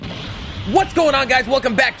What's going on, guys?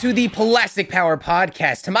 Welcome back to the Plastic Power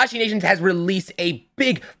Podcast. Tamashii Nations has released a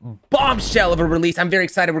big bombshell of a release. I'm very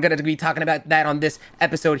excited. We're going to be talking about that on this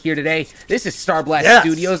episode here today. This is Starblast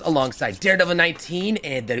Studios alongside Daredevil 19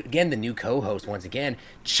 and, the new co-host, once again,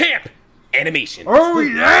 Champ Animation. Oh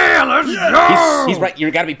yeah, let's go! He's right. You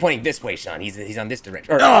got to be pointing this way, Sean. He's on this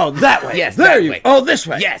direction. That way. Yes, there that you. way. Oh, this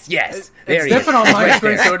way. Yes. It's There he different is. on my Right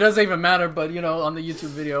screen, there. so it doesn't even matter. But on the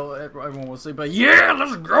YouTube video, everyone will see. But yeah,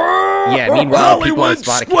 let's go! Yeah, meanwhile, people on Hollywood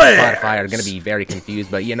Spotify Square. are going to be very confused.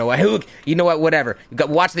 But you know what? Whatever.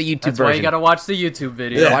 Watch the YouTube That's version. why you gotta watch the YouTube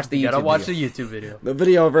video. Yeah. Watch the you gotta YouTube watch video. the YouTube video. The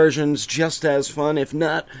video version's just as fun, if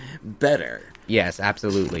not better. Yes,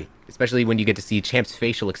 absolutely. Especially when you get to see Champ's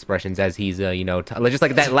facial expressions as he's, just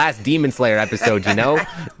like that last Demon Slayer episode, you know?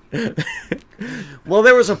 Well,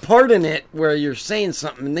 there was a part in it where you're saying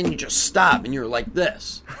something and then you just stop and you're like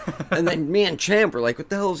this. And then me and Champ were like, what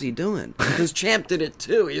the hell is he doing? Because Champ did it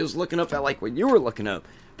too. He was looking up at like what you were looking up.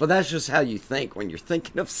 But that's just how you think when you're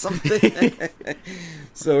thinking of something.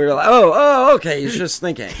 So we were like, oh, okay, he's just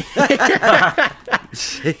thinking.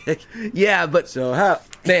 Yeah, but... So how...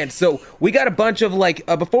 Man, so we got a bunch of,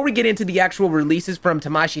 before we get into the actual releases from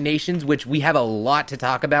Tamashii Nations, which we have a lot to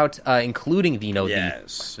talk about, including,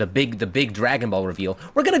 the big Dragon Ball reveal,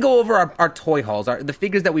 we're going to go over our toy hauls, the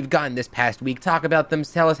figures that we've gotten this past week, talk about them,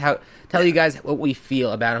 tell you guys what we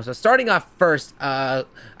feel about them. So starting off first, I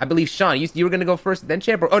believe, Sean, you were going to go first, then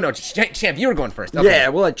Champ, Champ, you were going first. Okay. Yeah,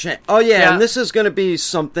 we'll let Champ. Oh, yeah, and this is going to be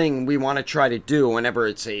something we want to try to do whenever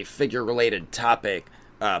it's a figure-related topic.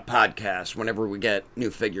 Podcast. Whenever we get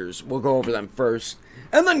new figures, we'll go over them first,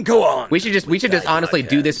 and then go on. We should just honestly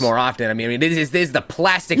do this more often. I mean, this is the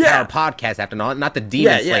Plastic Power Podcast after all, not the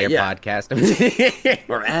Demon Slayer podcast.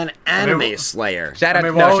 Or an anime Slayer. Shout out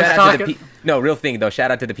to the no, real thing though.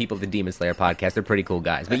 Shout out to the people of the Demon Slayer podcast. They're pretty cool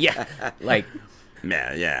guys. But yeah,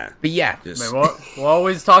 yeah. But yeah, we'll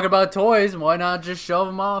always talk about toys. Why not just show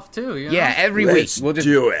them off too? You know? Yeah, every week we'll just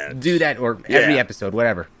do that, or every episode,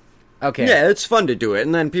 whatever. Okay. Yeah, it's fun to do it,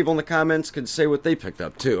 and then people in the comments can say what they picked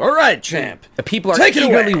up too. All right, Champ. The people are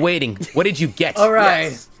eagerly waiting. What did you get? All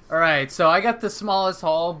right. So I got the smallest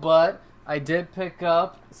haul, but I did pick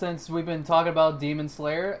up, since we've been talking about Demon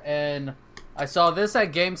Slayer, and I saw this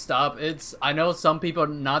at GameStop. I know some people are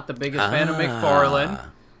not the biggest fan of McFarlane.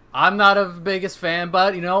 I'm not a biggest fan,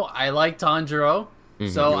 but I like Tanjiro,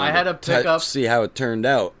 so I had to pick up. See how it turned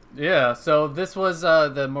out. Yeah. So this was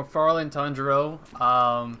the McFarlane Tanjiro.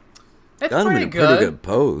 It's pretty good. Pretty good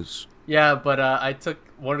pose. Yeah, but I took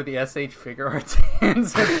one of the SH Figuarts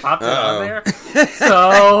hands and popped it on there.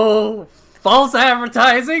 So, false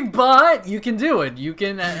advertising, but you can do it. You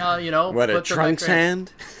can, What, a Trunks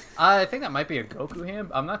hand? I think that might be a Goku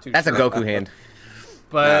hand. I'm not too That's sure. That's a Goku hand.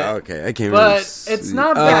 But, okay, I can't but really it's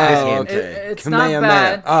not bad. Okay. It's not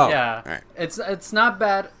bad. Oh, yeah. Right. It's not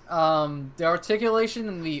bad. The articulation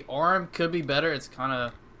in the arm could be better. It's kind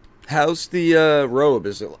of... How's the robe?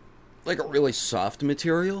 Is it like a really soft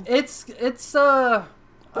material? It's pretty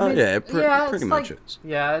much is.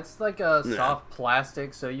 Yeah, it's like a soft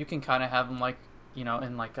plastic, so you can kind of have them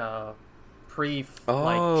in like a jumping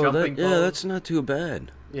pose. Yeah, that's not too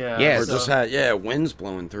bad. Yeah. Or just wind's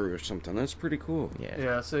blowing through or something. That's pretty cool.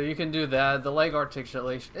 Yeah, so you can do that. The leg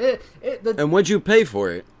articulation. And what'd you pay for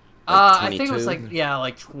it? I think it was like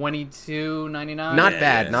 $22.99. Not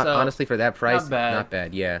bad. So, honestly, for that price. Not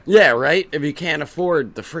bad. Yeah. Yeah, right. If you can't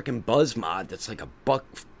afford the freaking Buzz mod, that's like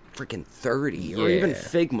 $1.30, or even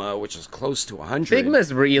Figma, which is close to 100.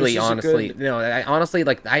 Figma's really honestly,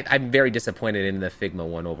 I'm very disappointed in the Figma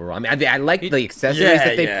one overall. I mean, I like the accessories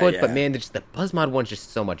that they put, but man, the Buzz mod one's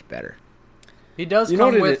just so much better. He does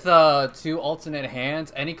come with 2 alternate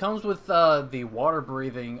hands, and he comes with the water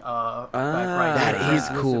breathing. That is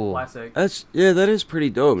cool. Plastic. That is pretty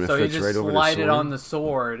dope. And so it fits you just right over slide the it sword. on the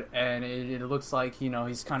sword, and it looks like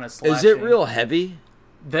he's kind of slashing. Is it real heavy?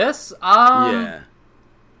 This? Yeah.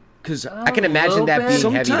 Because I can imagine that being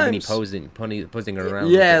Sometimes, heavy when he posing around.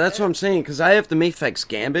 Yeah, that's what I'm saying. Because I have the Mayfex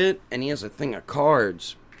Gambit, and he has a thing of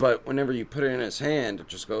cards. But whenever you put it in his hand, it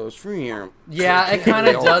just goes from here. Yeah, it kind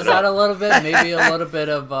of does that a little bit. Maybe a little bit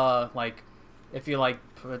of if you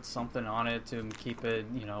put something on it to keep it,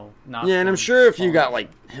 not. Yeah, and I'm sure if you got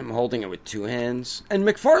him holding it with 2 hands, and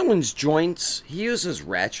McFarlane's joints, he uses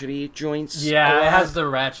ratchety joints. Yeah, it has the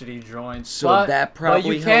ratchety joints. So that probably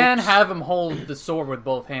But you can have him hold the sword with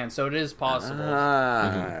both hands, so it is possible.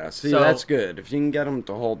 See, that's good. If you can get him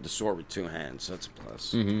to hold the sword with 2 hands, that's a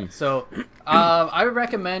plus. Mm-hmm. So, I would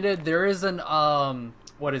recommend it. There is an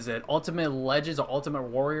what is it? Ultimate Legends or Ultimate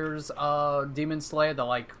Warriors Demon Slayer,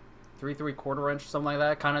 the 3/4 inch or something like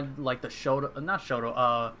that, kind of like the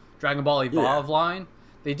Dragon Ball Evolve line.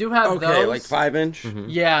 They do have those. Okay, like 5-inch? Mm-hmm.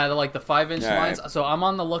 Yeah, like the 5-inch lines. Right. So I'm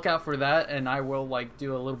on the lookout for that, and I will like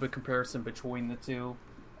do a little bit comparison between the two.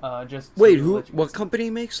 Just Wait, to let you what guys- company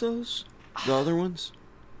makes those? The other ones?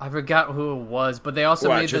 I forgot who it was, but they also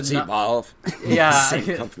made It's the Evolve. Yeah.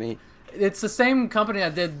 Same company. It's the same company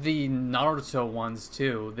that did the Naruto ones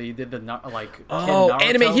too. They did the like Kid Oh, Naruto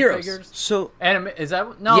Anime Heroes. figures. So Anime is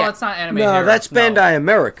that? No, Yeah. that's not Anime no, Heroes. that's Bandai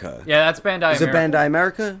America. Yeah, that's Bandai. Is America. it Bandai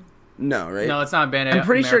America? No, right? No, it's not Bandai. I'm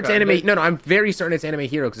pretty sure it's America. Anime. No, I'm very certain it's Anime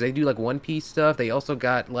Hero because they do like One Piece stuff. They also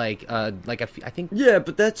got I think. Yeah,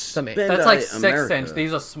 but that's Some- Bandai That's like America. 6-inch.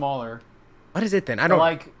 These are smaller. What is it then? I They're don't.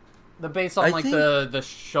 like the based on I like think- the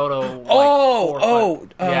Shoto. Like, 4 or 5.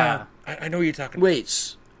 Yeah. I know what you're talking.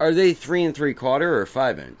 Wait, are they 3 3/4 or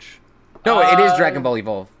 5-inch? No, it is Dragon Ball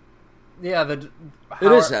Evolve. Yeah,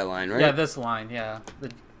 It is that line, right? Yeah, this line. Yeah,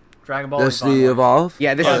 the Dragon Ball. That's Evolve the line. Evolve? Yeah,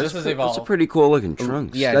 Yeah, this this is That's Evolve. a pretty cool looking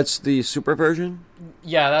trunks. yeah. That's the super version?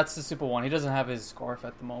 Yeah, that's the super one. He doesn't have his scarf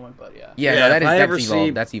at the moment, but yeah. Yeah, Yeah, no, that if I is ever that's Evolve. see-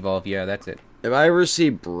 That's Evolve. Yeah, that's it. If I ever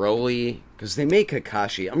see Broly, because they make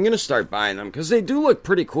Kakashi, I'm going to start buying them because they do look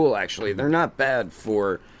pretty cool, actually. They're not bad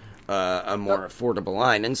for a more affordable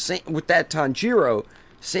line. And with that Tanjiro,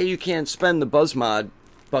 say you can't spend the Buzzmod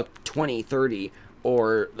 $20, $30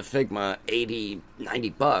 or the Figma $80,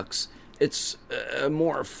 $90. It's a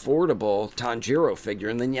more affordable Tanjiro figure.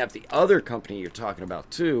 And then you have the other company you're talking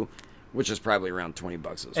about, too, which is probably around $20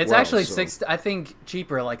 as well. It's actually so- I think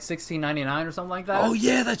cheaper, like $16.99 or something like that. Oh,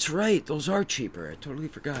 yeah, that's right. Those are cheaper. I totally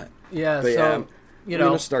forgot. Yeah, But so yeah, you I'm know,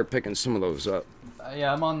 going to start picking some of those up.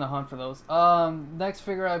 yeah, I'm on the hunt for those. Next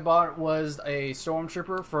figure I bought was a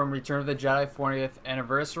Stormtrooper from Return of the Jedi 40th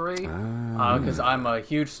anniversary. Because I'm a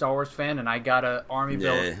huge Star Wars fan, and I got a army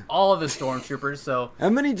build Yeah. all of the Stormtroopers. So How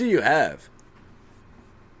many do you have?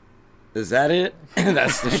 Is that it?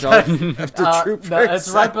 That's the shelf of the troopers. it's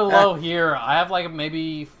right below here. I have like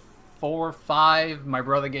maybe 4 or 5. My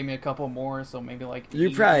brother gave me a couple more, so maybe like You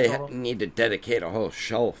 8 probably total. need to dedicate a whole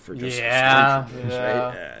shelf for just the Yeah, stormtroopers, yeah.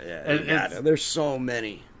 right? Yeah, you It's- gotta. There's so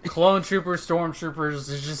many. Clone troopers, stormtroopers.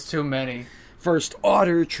 There's just too many. First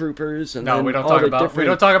order troopers, and No, then we don't all talk the about different... we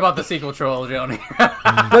don't talk about the sequel trilogy on here.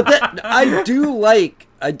 But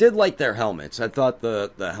I did like their helmets. I thought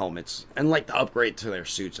the helmets and like the upgrade to their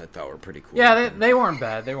suits I thought were pretty cool. Yeah, they weren't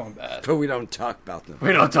bad. They weren't bad. But we don't talk about them.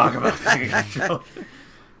 We don't talk about the sequel trilogy.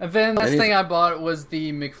 And then the last thing I bought was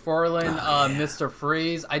the McFarlane Mr.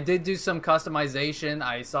 Freeze. I did do some customization.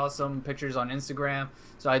 I saw some pictures on Instagram.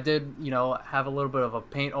 So I did, have a little bit of a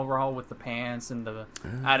paint overhaul with the pants and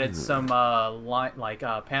added some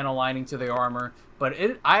panel lining to the armor. But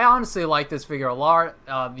I honestly like this figure a lot.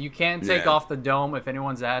 You can take Yeah. off the dome if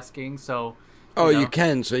anyone's asking. So You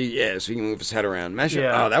can. So you can move his head around. Imagine.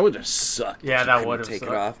 Yeah. Oh, that would just suck. if Yeah, you that couldn't would've take it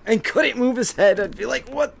sucked. off and couldn't move his head. I'd be like,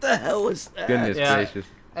 what the hell is that? Goodness Yeah. gracious.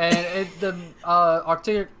 And the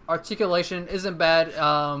articulation isn't bad. He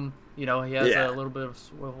has Yeah. a little bit of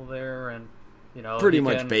swivel there, and Pretty he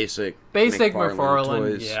much can- basic McFarlane.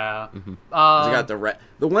 toys. Yeah. He's got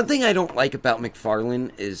the one thing I don't like about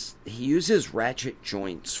McFarlane is he uses ratchet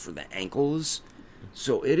joints for the ankles,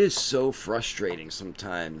 so it is so frustrating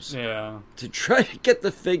sometimes Yeah. to try to get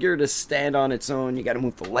the figure to stand on its own. You got to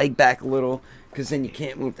move the leg back a little because then you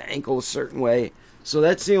can't move the ankle a certain way. So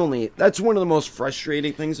that's one of the most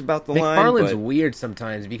frustrating things about the line. McFarlane's but- weird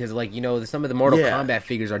sometimes because, some of the Mortal Yeah. Kombat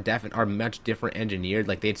figures are much different engineered.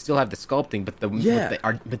 Like they'd still have the sculpting, but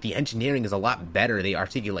the engineering is a lot better. The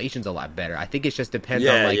articulation's a lot better. I think it just depends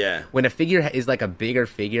on when a figure is like a bigger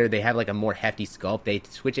figure, they have like a more hefty sculpt. They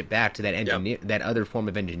switch it back to that other form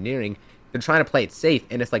of engineering. They're trying to play it safe,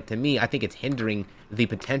 and it's like, to me, I think it's hindering the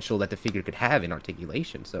potential that the figure could have in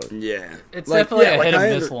articulation. So Yeah. It's Like, definitely yeah, a like hit I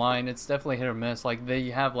and miss under- line. It's definitely hit or miss. Like they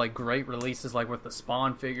have like great releases, like with the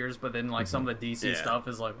Spawn figures, but then like some of the DC Yeah. stuff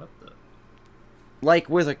is like, what the? Like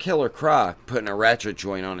with a Killer Croc putting a ratchet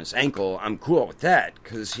joint on his ankle, I'm cool with that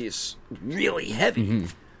because he's really heavy.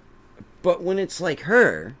 But when it's like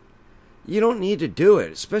her, you don't need to do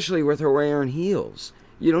it, especially with her wearing heels.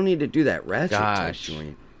 You don't need to do that ratchet type Gosh.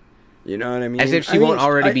 joint. You know what I mean? as if she I mean, won't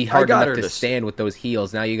already be hard got enough her to stand with those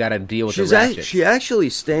heels. Now you got to deal with the She's ratchets. she actually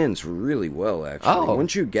stands really well, actually. Oh.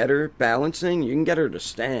 Once you get her balancing, you can get her to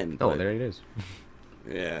stand. Oh, but- there it is.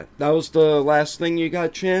 Yeah. That was the last thing you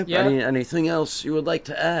got, Champ? Yeah. Anything else you would like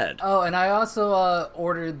to add? Oh, and I also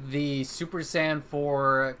ordered the Super Saiyan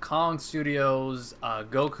for Kong Studios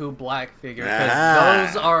Goku Black figure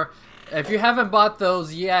because those are. If you haven't bought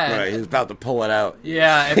those yet, Right, he's about to pull it out.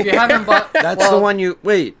 yeah. If you haven't bought, That's the one you...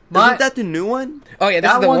 Wait, isn't that the new one? Oh yeah, this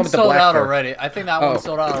that is the one one with the sold black out fur. already. I think that one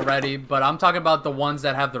sold out already. But I'm talking about the ones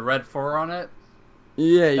that have the red fur on it.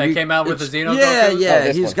 Yeah, That came out with the Xeno Yeah, Gokus? yeah. Oh,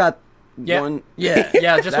 this He's one. got Yeah. one? Yeah.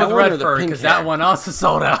 Yeah, just That with one or red the fur, pink because that hair? one also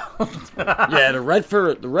sold out. Yeah, the red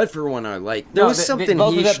fur one I like. There was something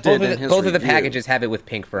he did in his both of the review. packages have it with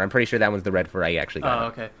pink fur. I'm pretty sure that one's the red fur I actually got. Oh,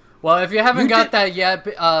 okay. Well, if you haven't You got did- that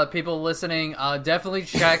yet, people listening, definitely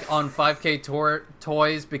check on 5K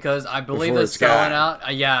Toys because I believe Before it's it's selling gone.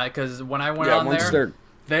 out. Yeah, because when I went Yeah, on once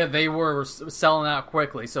there, they were selling out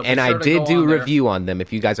quickly. So be And sure I to did go do on a there. review on them.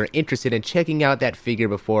 If you guys are interested in checking out that figure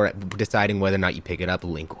before deciding whether or not you pick it up,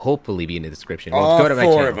 link will hopefully be in the description. Well, All go to my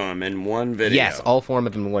four channel. of them in one video. Yes, all four of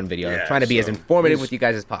them in one video. Yeah, I'm trying to be as so informative these- with you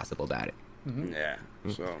guys as possible about it. Yeah.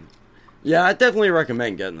 So, yeah, I definitely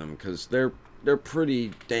recommend getting them because they're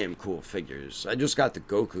pretty damn cool figures. I just got the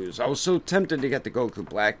Gokus. I was so tempted to get the Goku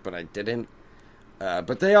Black, but I didn't.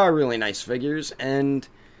 But they are really nice figures, and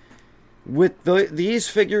with these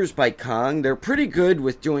figures by Kong, they're pretty good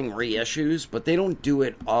with doing reissues, but they don't do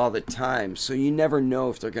it all the time, so you never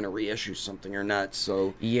know if they're going to reissue something or not.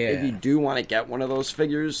 So Yeah. if you do want to get one of those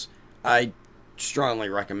figures, I strongly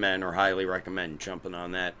recommend or highly recommend jumping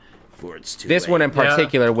on that before it's too This late. one in Yeah.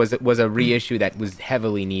 particular was a reissue that was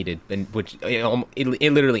heavily needed, and which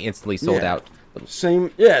it literally instantly sold Yeah. out.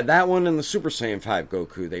 Same, yeah, that one and the Super Saiyan 5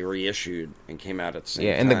 Goku they reissued and came out at the same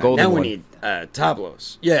Yeah, time. and the golden now one. we need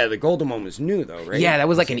Tablos. Yeah, the golden one was new though, right? Yeah, that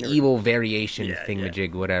was like an Same- evil variation Yeah,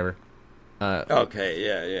 thingamajig, whatever. Okay,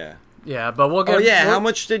 yeah. Yeah, but we'll get. Oh yeah, we'll- how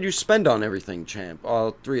much did you spend on everything, champ?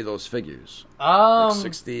 All three of those figures, like Um,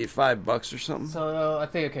 $65 or something. So I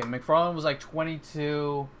think McFarlane was like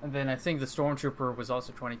 22, and then I think the Stormtrooper was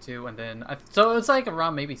also 22, and then so it's like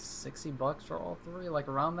around maybe $60 for all three, like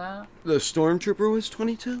around that. The Stormtrooper was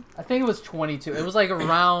 22. I think it was 22. It was like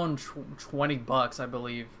around $20, I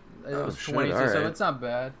believe. It was shit, 22, so alright. it's not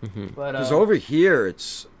bad. But Because over here,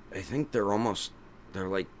 I think they're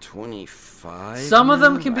like 25. some of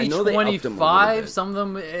them now. can I be know they upped them a little 25. bit. Some of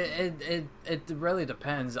them, it really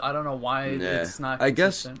depends. I don't know why Yeah. it's not. I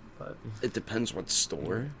guess- consistent, but It depends what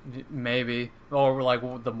store. maybe or like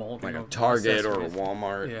the molding, Like a of Target or a accessories.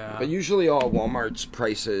 Walmart. Yeah. But usually all Walmart's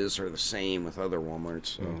prices are the same with other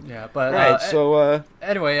Walmarts. So. Yeah, but Right, so,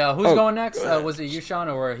 anyway, who's oh, going next? go ahead. Was it you, Sean,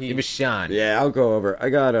 or he? It was Sean. yeah, I'll go over. I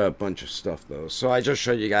got a bunch of stuff, though. So I just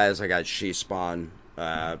showed you guys I got She Spawn.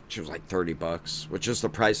 She was like $30, which is the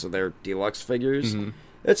price of their deluxe figures.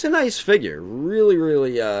 It's a nice figure. Really,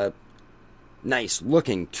 really nice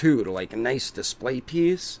looking, too, to like a nice display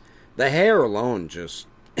piece. The hair alone just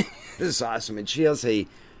is awesome. And she has a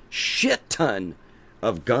shit ton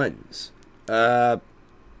of guns. Of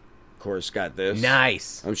course, got this.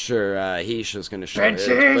 Nice. I'm sure Heisha's going to show Trenches!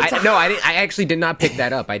 it. I actually did not pick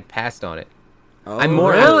that up. I passed on it. Oh, I'm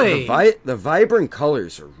more- Really? The vibrant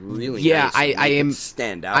colors are really Yeah, nice and I make it am.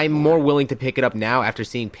 stand out. I'm more willing to pick it up now after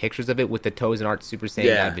seeing pictures of it with the Toes and Art Super Saiyan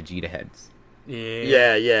Yeah. God Vegeta heads.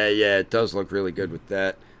 Yeah. It does look really good with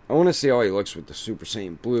that. I want to see how he looks with the Super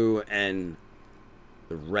Saiyan Blue and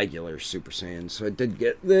the regular Super Saiyan. So I did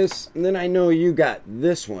get this, and then I know you got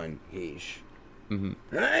this one, Heish.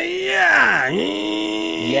 Yeah.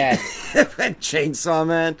 Yes. Chainsaw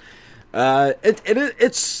Man.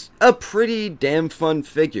 It's a pretty damn fun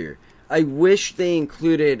figure. I wish they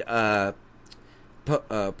included Pochita.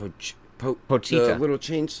 the little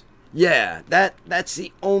chains. Yeah, that's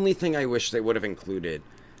the only thing I wish they would have included.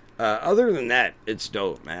 Other than that, it's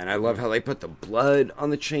dope, man. I love how they put the blood on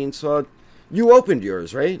the chainsaw. You opened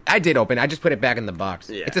yours, right? I did open. I just put it back in the box.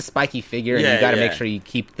 Yeah. It's a spiky figure, and Yeah, you got to yeah. make sure you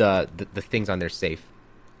keep the things on there safe.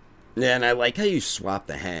 Yeah, and I like how you swap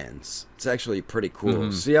the hands. It's actually pretty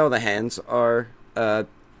cool. See how the hands are,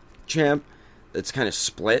 champ? It's kind of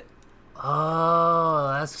split.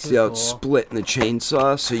 Oh, that's See how cool. it's split in the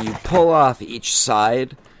chainsaw? So you pull off each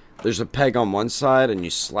side. There's a peg on one side, and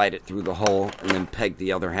you slide it through the hole, and then peg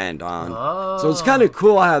the other hand on. So it's kind of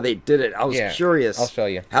cool how they did it. I was Yeah, curious. I'll show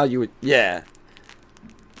you. How you would, yeah.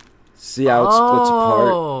 See how it splits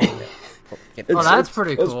apart? Oh, It's- that's it's-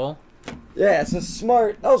 pretty it's- cool. Yeah,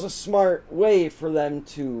 that was a smart way for them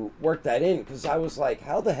to work that in, because I was like,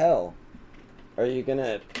 how the hell are you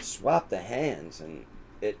gonna swap the hands and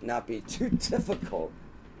it not be too difficult?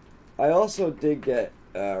 I also did get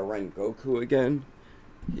Rengoku again.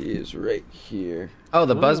 He is right here. Oh,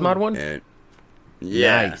 the Buzzmod one? And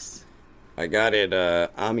yeah, Nice. I got it.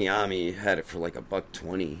 Ami had it for like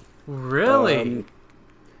 $1.20. Really?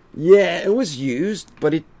 Yeah, it was used,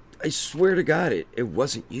 but I swear to God, it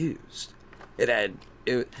wasn't used. They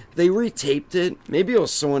retaped it. Maybe it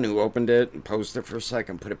was someone who opened it and posed it for a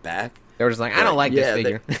second, put it back. They were just like, I don't like Yeah,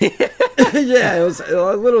 this they- figure. Yeah, it was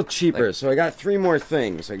a little cheaper. So I got 3 more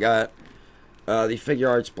things. I got the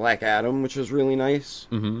Figuarts Black Adam, which is really nice.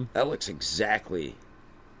 Mm-hmm. That looks exactly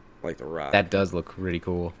like the Rock. That does look really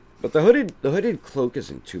cool. But the hooded cloak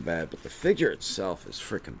isn't too bad, but the figure itself is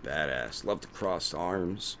freaking badass. Love the crossed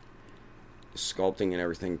arms. The sculpting and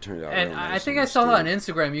everything turned out and real nice. I think I saw that on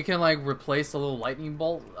Instagram. You can like replace the little lightning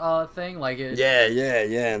bolt thing, like it.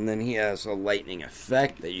 Yeah, and then he has a lightning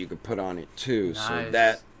effect that you could put on it too.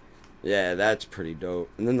 Nice. So that's pretty dope.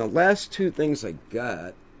 And then the last two things I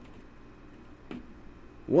got,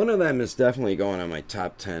 one of them is definitely going on my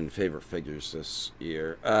top 10 favorite figures this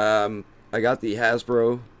year. I got the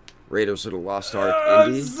Hasbro Raiders of the Lost Ark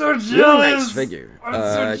Indie. I'm so jealous. Really nice figure. I'm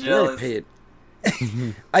so jealous. I paid.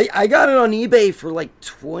 I got it on eBay for like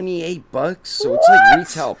 $28, so it's like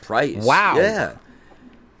retail price. Wow.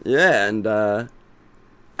 Yeah, and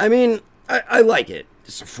I mean, I like it.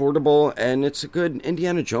 It's affordable, and it's a good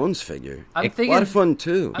Indiana Jones figure. I'm a lot of fun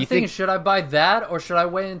too. I'm thinking, should I buy that, or should I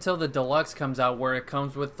wait until the deluxe comes out, where it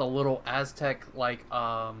comes with the little Aztec, like,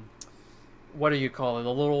 what do you call it?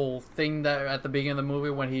 The little thing that at the beginning of the movie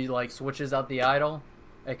when he like switches out the idol.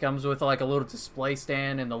 It comes with like a little display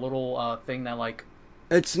stand and the little thing that like.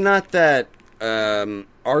 It's not that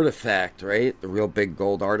artifact, right? The real big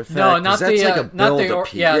gold artifact. No, not the like not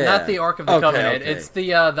the Ark of the Covenant. Okay. It's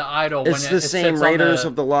the idol. It's when the same Raiders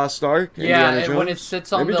of the Lost Ark. Yeah, when it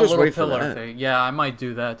sits on the little pillar thing. Yeah, I might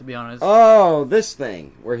do that, to be honest. Oh, this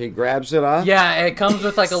thing where he grabs it off. Yeah, it comes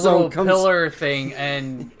with like a little pillar thing,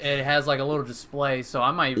 and it has like a little display. So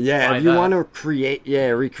I might. Yeah, if you want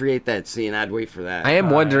to recreate that scene, I'd wait for that. I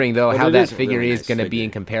am wondering though how that figure is going to be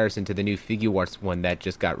in comparison to the new Figuarts one that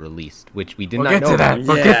just got released, which we did not know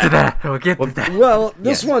about. We'll get to that. Well,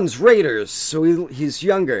 this one's Raiders, so he's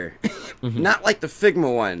younger. Not like the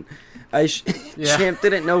Figma one. Champ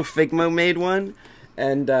didn't know Figma made one,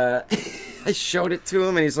 and I showed it to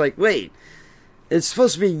him, and he's like, wait, it's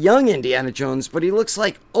supposed to be young Indiana Jones, but he looks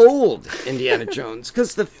like old Indiana Jones,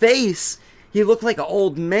 because the face, he looked like an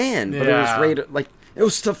old man, but it was Raider, like, it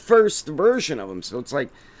was the first version of him, so it's like,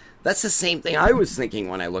 that's the same thing I was thinking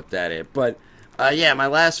when I looked at it, but, my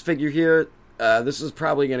last figure here, this is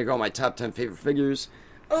probably going to go my top 10 favorite figures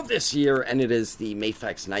of this year, and it is the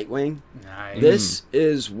Mafex Nightwing. Nice. This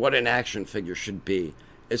is what an action figure should be.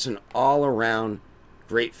 It's an all-around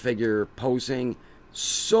great figure, posing,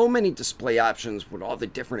 so many display options with all the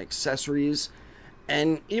different accessories,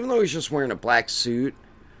 and even though he's just wearing a black suit,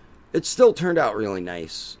 it still turned out really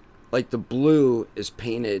nice. Like, the blue is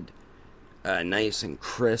painted nice and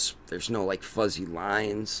crisp. There's no, like, fuzzy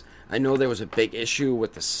lines. I know there was a big issue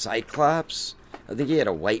with the Cyclops. I think he had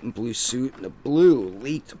a white and blue suit, and the blue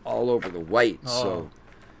leaked all over the white. Oh. So,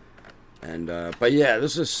 and but yeah,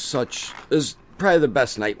 this is probably the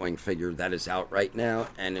best Nightwing figure that is out right now,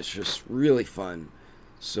 and it's just really fun.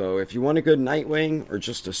 So if you want a good Nightwing or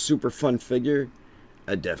just a super fun figure,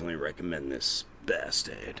 I definitely recommend this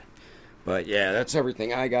bastard. But yeah, that's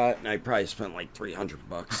everything I got, and I probably spent like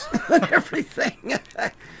 $300 on everything.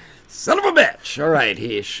 Son of a bitch! All right,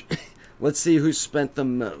 Heesh. Let's see who spent the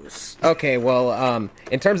most. Okay, well,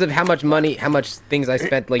 in terms of how much things I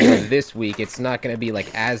spent like this week, it's not going to be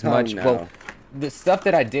like as much. No. Well, the stuff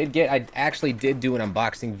that I did get, I actually did do an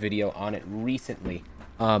unboxing video on it recently.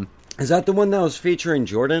 Is that the one that was featuring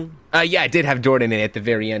Jordan? Yeah, I did have Jordan in it at the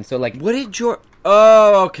very end. So like, what did Jordan?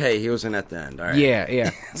 Oh, okay, he was in at the end. All right.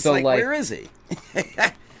 Yeah. So like, where is he?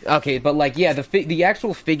 Okay, but like, yeah, the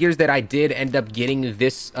actual figures that I did end up getting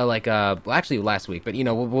this, actually last week, but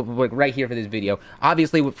we're right here for this video.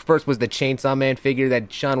 Obviously, first was the Chainsaw Man figure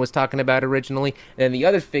that Sean was talking about originally, and then the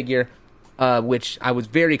other figure, which I was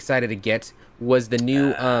very excited to get, was the new,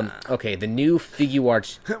 the new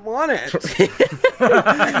Figuarts. I want it.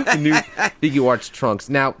 The new Figuarts Trunks.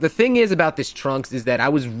 Now, the thing is about this Trunks is that I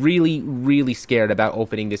was really, really scared about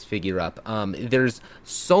opening this figure up. There's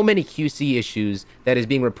so many QC issues that is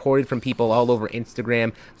being reported from people all over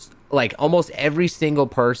Instagram. Like, almost every single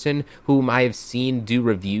person whom I have seen do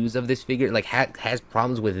reviews of this figure, like, has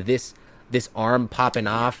problems with this arm popping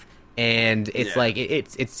off, and it's like,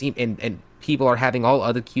 it seems, and people are having all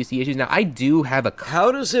other QC issues. Now, I do have a...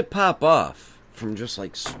 How does it pop off? From just,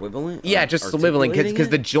 like, swiveling? Yeah, just swiveling, because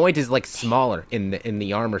the joint is, like, smaller in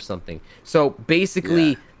the arm or something. So,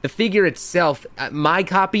 basically, the figure itself, my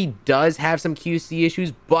copy does have some QC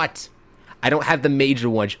issues, but I don't have the major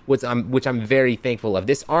ones, which I'm very thankful of.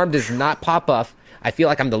 This arm does not pop off. I feel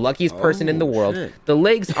like I'm the luckiest person in the world. Shit. The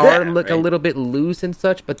legs are a little bit loose and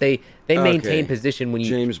such, but they maintain position when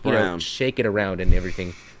you shake it around and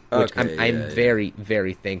everything, which I'm very,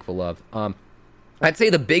 very thankful of. I'd say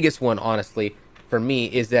the biggest one, honestly, for me,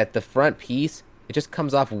 is that the front piece, it just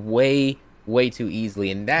comes off way too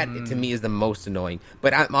easily, and that, to me, is the most annoying.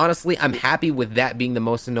 But I'm happy with that being the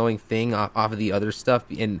most annoying thing off of the other stuff,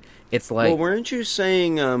 and it's like... Well, weren't you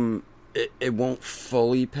saying it won't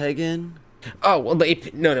fully peg in. Oh well,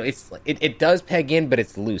 it does peg in, but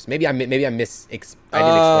it's loose. Maybe I didn't explain it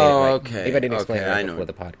right. Okay. Maybe I didn't explain it right I know. before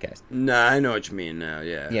the podcast. Nah, I know what you mean now.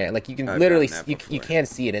 Yeah. Yeah, like you can I've literally gotten that you before. can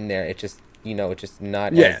see it in there. It's just it's just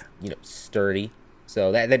not Yeah. as sturdy.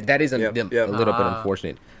 So that is a little bit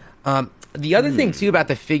unfortunate. The other thing too about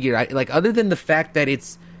the figure, other than the fact that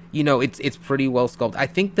it's it's pretty well sculpted. I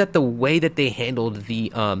think that the way that they handled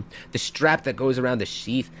the strap that goes around the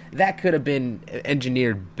sheath, that could have been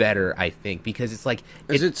engineered better, I think, because it's like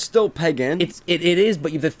Is it still peg in? it is,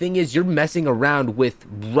 but the thing is, you're messing around with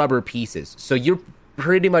rubber pieces, so you're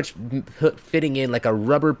pretty much fitting in like a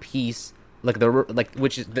rubber piece,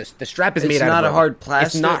 which is the strap is made out of rubber. It's not a hard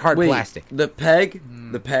plastic. It's not hard plastic. The peg.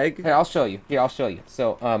 Here, I'll show you.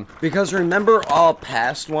 So Because remember, all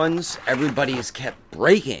past ones, everybody's kept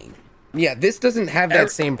breaking. yeah, this doesn't have that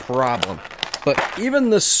same problem, but Even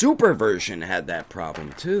the super version had that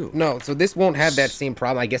problem too. no, so this won't have that same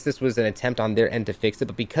problem. I guess this was an attempt on their end to fix it,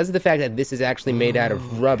 but because of the fact that this is actually made out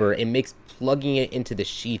of rubber, it makes plugging it into the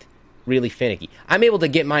sheath really finicky. I'm able to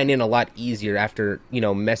get mine in a lot easier after,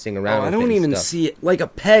 messing around with I it don't and even stuff. see it like a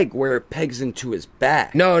peg where it pegs into his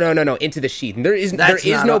back. No, into the sheath. There is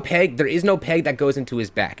no peg that goes into his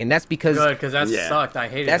back, and that's because Good, because that sucked. I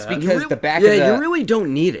hated that's that. because the back Yeah, of the you really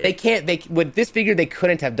don't need it. with this figure they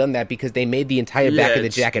couldn't have done that because they made the entire back of the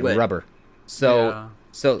it's jacket split. rubber. So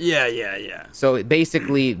Yeah. So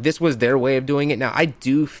basically, this was their way of doing it. Now, I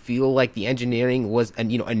do feel like the engineering was,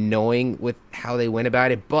 annoying with how they went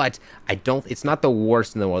about it, but it's not the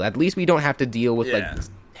worst in the world. At least we don't have to deal with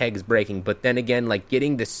pegs breaking. But then again,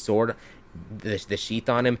 getting the sword, the sheath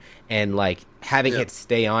on him, and having it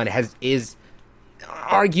stay on is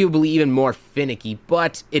arguably even more finicky.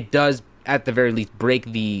 But it does, at the very least,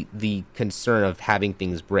 break the concern of having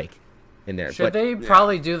things break in there. Should they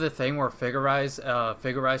probably do the thing where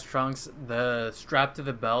Figuarts trunks, the strap to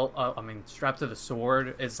the belt, strap to the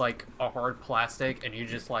sword is like a hard plastic, and you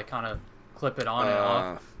just kind of clip it on and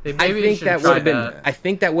off. I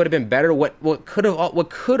think that would have been better. What could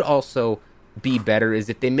also be better is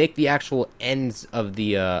if they make the actual ends of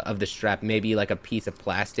the strap maybe like a piece of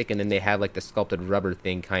plastic, and then they have the sculpted rubber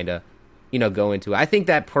thing kind of go into it. I think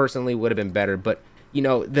that personally would have been better, but.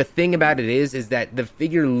 The thing about it is that the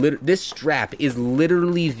figure, this strap is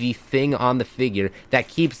literally the thing on the figure that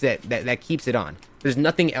keeps that keeps it on. There's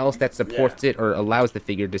nothing else that supports it or allows the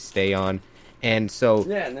figure to stay on. And so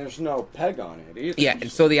and there's no peg on it either. Yeah, and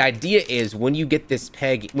so the idea is when you get this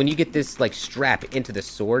strap into the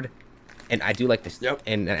sword, and I do like this,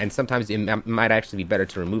 and sometimes it might actually be better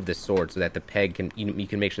to remove the sword so that the peg you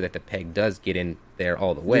can make sure that the peg does get in there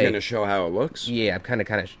all the way. You're gonna show how it looks? Yeah, I'm gonna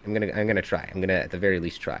try. I'm gonna at the very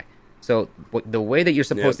least try. So the way that you're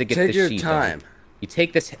supposed to get take this your sheath time. on, you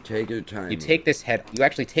take this. Take your time. You take this head. You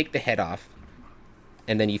actually take the head off,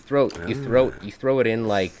 and then you throw it in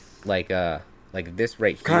like this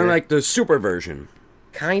right here. Kind of like the super version.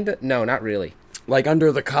 Kinda. No, not really. Like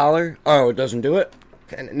under the collar. Oh, it doesn't do it.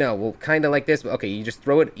 No, well, kind of like this. Okay, you just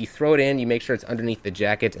throw it. You throw it in. You make sure it's underneath the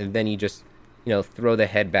jacket, and then you just, throw the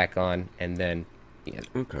head back on, and then,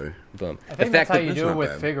 okay, boom. I think that's how you do it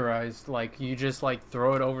with Figuarts. You just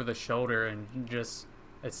throw it over the shoulder, and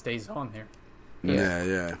it stays on there.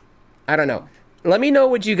 Yeah. I don't know. Let me know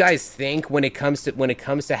what you guys think when it comes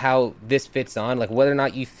to how this fits on, whether or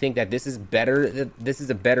not you think that this is better. This is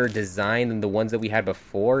a better design than the ones that we had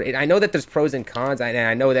before. I know that there's pros and cons, and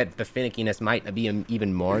I know that the finickiness might be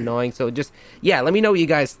even more annoying. So let me know what you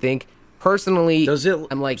guys think. Personally, does it?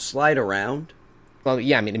 I'm slide around. Well,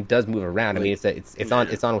 yeah, it does move around. It's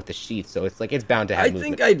on with the sheath, so it's bound to have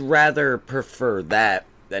movement. I think I'd rather prefer that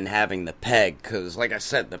than having the peg, because like I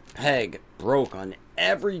said, the peg broke on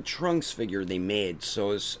every Trunks figure they made,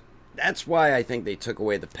 so that's why I think they took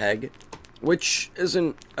away the peg, which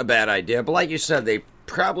isn't a bad idea, but like you said, they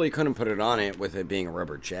probably couldn't put it on it with it being a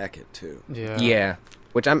rubber jacket too. Yeah,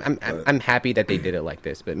 which I'm happy that they did it like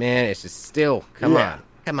this, but man, it's just still, come on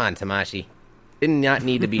Tamashi, did not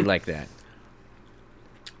need to be like that.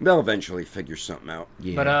 They'll eventually figure something out.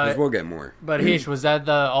 Yeah, but we'll get more. But Heish, was that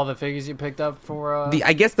all the figures you picked up for?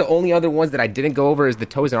 I guess the only other ones that I didn't go over is the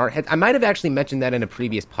Toes and Art heads. I might have actually mentioned that in a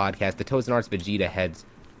previous podcast, the Toes and Art's Vegeta heads.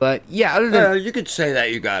 But yeah, other than you could say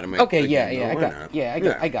that you got them. Okay,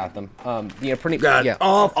 I got them.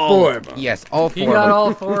 All four of them. Yes, all four. You got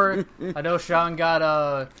all four. I know Sean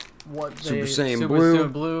got Super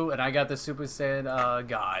Saiyan Blue, and I got the Super Saiyan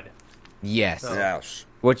God. Yes. So. Yes.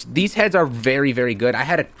 Which these heads are very, very good. I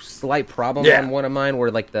had a slight problem on one of mine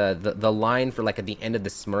where the line for at the end of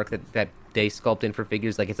the smirk that they sculpt in for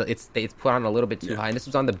figures, it's put on a little bit too high. And this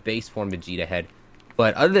was on the base form Vegeta head.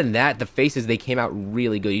 But other than that, the faces, they came out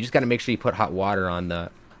really good. You just got to make sure you put hot water on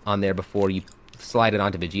there before you slide it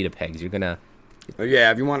onto Vegeta pegs. You're gonna. Yeah,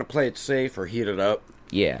 if you want to play it safe or heat it up.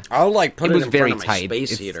 Yeah, I'll put it was in very front of my tight.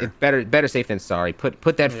 space It's heater. better safe than sorry.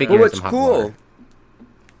 Put that figure Well, in it's some hot cool.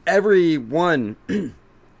 water.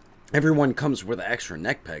 Everyone comes with an extra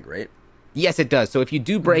neck peg, right? Yes, it does. So if you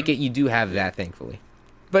do break it, you do have that, thankfully.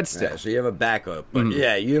 But still, Yeah, so you have a backup. But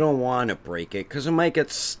yeah, you don't want to break it because it might get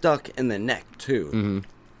stuck in the neck too.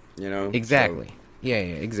 You know exactly. So Yeah,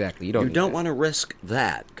 exactly. You you need don't that. want to risk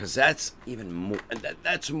that because that's even more.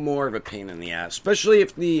 That's more of a pain in the ass, especially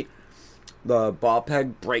if the ball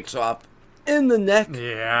peg breaks off in the neck.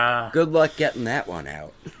 Yeah. Good luck getting that one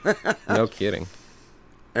out. No kidding.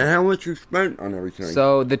 And how much you spent on everything?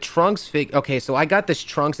 So the Trunks Okay, so I got this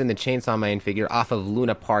Trunks and the Chainsaw Man figure off of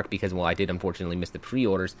Luna Park because, well, I did unfortunately miss the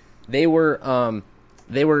pre-orders. They were. I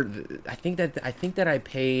think that I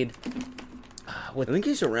paid. I think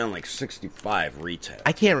he's around 65 retail.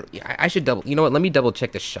 I can't. I should double. You know what? Let me double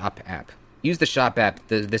check the shop app. Use the shop app.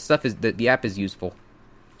 The stuff is the app is useful.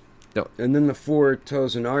 No. And then the 4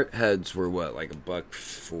 toes and art heads were what,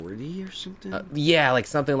 $140 or something? Yeah,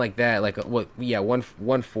 something like that. What? Yeah,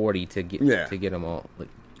 140 to get them all.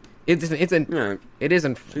 It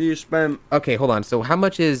isn't. So you spent. Okay, hold on. So how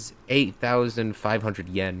much is 8,500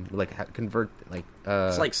 yen? Convert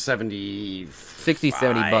It's 70, 60,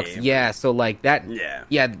 70 bucks. Yeah, so that. Yeah.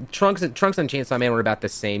 Yeah, Trunks and Chainsaw Man were about the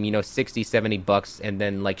same. 60, 70 bucks, and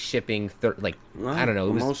then shipping. I don't know.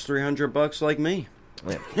 It was almost $300 like me.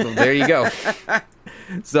 Yeah, well, there you go.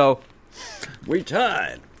 So, We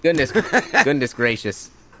tied. goodness gracious.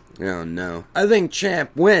 Oh no! I think Champ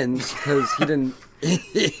wins because he didn't.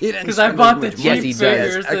 Because I bought the cheap Yes, he does.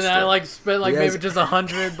 figures, and Extra. I spent He has- maybe just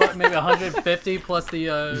 100, but maybe 150 plus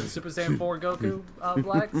the Super Saiyan 4 Goku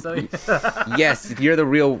Black. So, yeah. Yes, you're the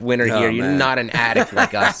real winner Oh, here. You're man. not an addict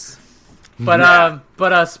like us.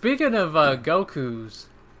 But speaking of Gokus,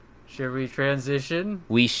 should we transition?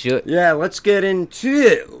 We should. Yeah, let's get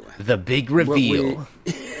into The big reveal.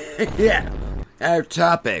 our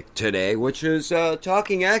topic today, which is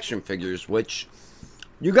talking action figures, which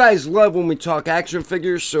you guys love when we talk action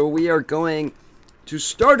figures, so we are going to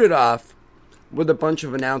start it off with a bunch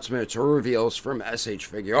of announcements or reveals from SH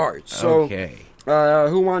Figuarts. So, Okay.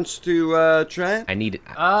 who wants to try? I need it.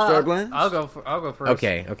 Starblast? I'll go first.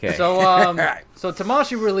 Okay. So, Alright. so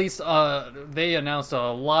Tamashii released. They announced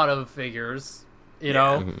a lot of figures. You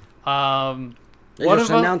know, They one just of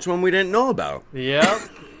them- announced one we didn't know about. Yep.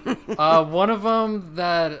 One of them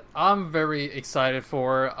that I'm very excited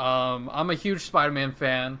for. I'm a huge Spider-Man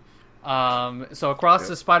fan. So Across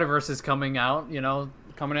the Spider-Verse is coming out.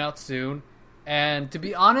 Coming out soon. And to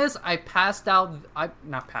be honest, I passed out. I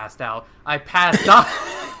passed out.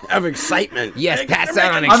 Of excitement. Yes, pass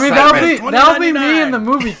out on I mean, excitement. that'll be me in the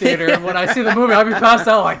movie theater. When I see the movie, I'll be passed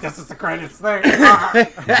out like, this is the greatest thing.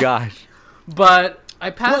 Gosh. But I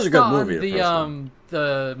was a passed good on movie, the first one.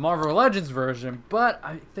 the Marvel Legends version, but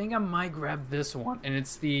I think I might grab this one, and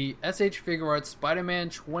it's the SH Figuarts Spider Man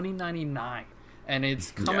 2099, and it's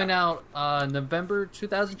coming out November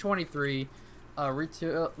 2023.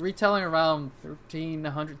 Retailing around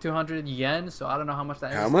 200 yen, so I don't know how much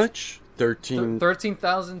that is. How much? 13.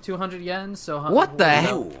 13,200 yen. So What the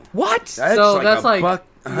hell? Whoa. What? That's So like that's a like- buck,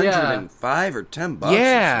 yeah. 105 or 10 bucks.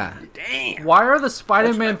 Yeah. Or something. Damn. Why are the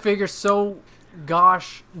Spider-Man figures so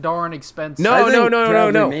gosh darn expensive? No.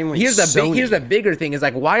 probably mainly Here's Sony. the bigger thing is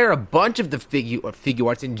why are a bunch of the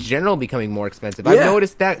Figuarts in general becoming more expensive? I've Yeah.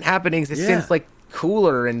 noticed that happening since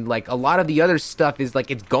Cooler and a lot of the other stuff is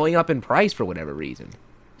it's going up in price for whatever reason.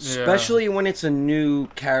 Especially when it's a new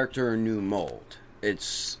character or new mold.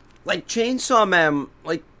 It's like Chainsaw Man,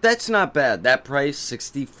 that's not bad. That price,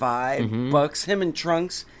 65 bucks. Him and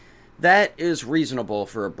Trunks, that is reasonable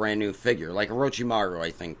for a brand new figure. Like Orochimaru,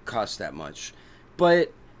 I think, cost that much.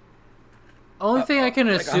 But Only thing I can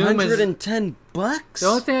assume is 110 bucks? the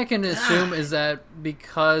only thing I can assume is that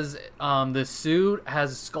because the suit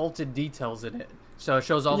has sculpted details in it, so it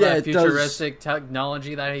shows all Yeah, that it does. futuristic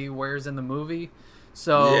technology that he wears in the movie.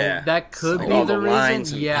 So that could Like be all the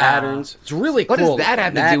lines reason. and patterns. It's really What cool. does that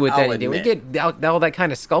have to do with I'll anything? We admit. get all that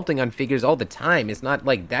kind of sculpting on figures all the time. It's not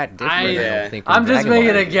that different. I don't think. from I'm just Dragon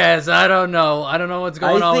making Ball. a guess. I don't know. I don't know what's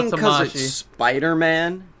going on with because it's Tamashi. Spider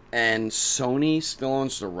Man and Sony still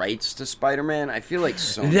owns the rights to Spider Man. I feel like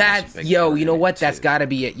Sony. That's has a big yo. part You know in what? it, That's too. got to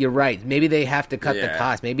be it. You're right. Maybe they have to cut the Yeah.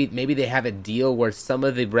 cost. Maybe they have a deal where some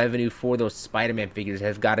of the revenue for those Spider-Man figures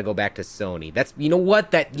has got to go back to Sony. That's I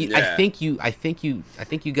Yeah. think you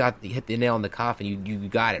hit the nail on the coffin. You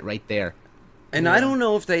got it right there. And I don't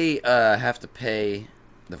know if they have to pay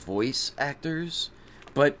the voice actors,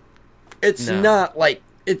 but it's not like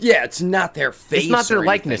it's not their face. It's not their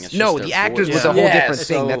likeness. No, the actors was a whole different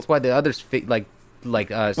thing. That's why the others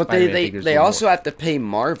but they also have to pay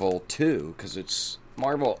Marvel too, because it's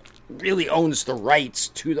Marvel really owns the rights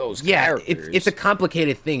to those characters. It's a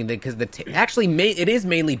complicated thing because it is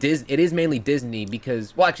mainly Disney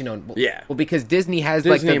because because Disney has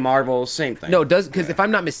Disney, Marvel, same thing. No, because if I'm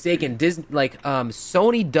not mistaken, Disney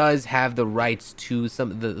Sony does have the rights to some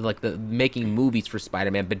of the making movies for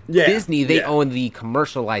Spider-Man, but Disney they own the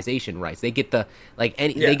commercialization rights. They get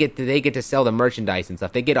they get to sell the merchandise and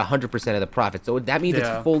stuff. They get 100% of the profit. So that means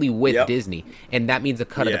it's fully with Disney, and that means a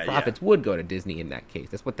cut of the profits would go to Disney in that case.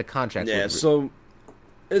 That's what the contract. So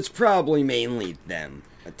it's probably mainly them.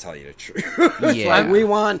 I tell you the truth. Yeah, we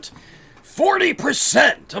want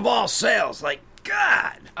 40% of all sales. Like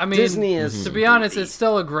God, I mean, Disney is. To be honest, it's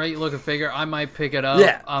still a great looking figure. I might pick it up.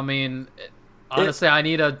 Yeah. I mean, honestly, I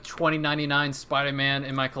need a $20.99 Spider-Man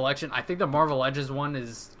in my collection. I think the Marvel Legends one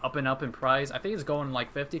is up in price. I think it's going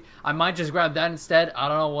like $50. I might just grab that instead. I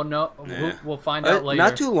don't know. We'll find out later.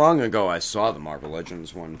 Not too long ago, I saw the Marvel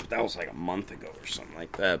Legends one, but that was like a month ago or something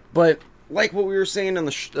like that. But like what we were saying in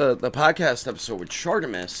the podcast episode with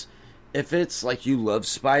Shartimus, if it's like you love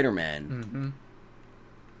Spider-Man,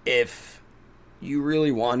 if you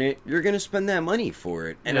really want it, you're going to spend that money for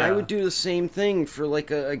it. And I would do the same thing for like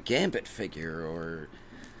a Gambit figure.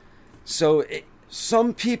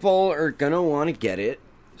 Some people are going to want to get it.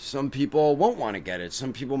 Some people won't want to get it.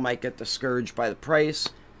 Some people might get discouraged by the price.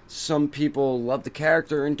 Some people love the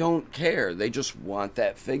character and don't care. They just want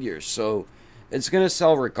that figure. So it's going to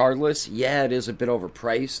sell regardless. Yeah, it is a bit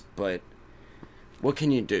overpriced, but what can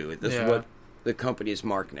you do? This is what the company's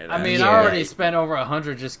marketing it. I mean, I already spent over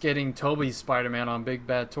 $100 just getting Toby's Spider-Man on Big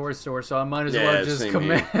Bad Toy Store, so I might as well just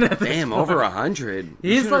commit. Damn, over $100.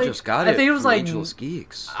 He's like, just got I think it was like Ageless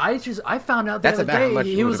Geeks. I found out the other day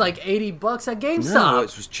he was like $80 at GameStop. No,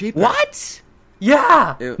 it was cheaper. What?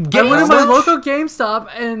 Yeah, I went to my local GameStop,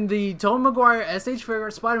 and the Tobey Maguire SH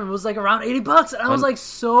Figuarts Spider-Man was like around $80, and I was like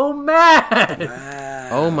so mad. Wow.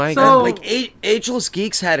 Oh my god! Like Ageless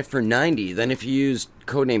Geeks had it for $90. Then if you used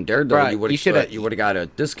codename Daredevil, you would have got a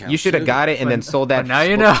discount. You should have got it and then sold that. Now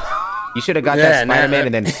you know. You should have got that Spider-Man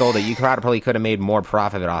and then sold it. You probably could have made more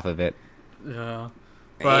profit off of it. Yeah.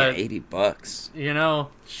 But $80. You know.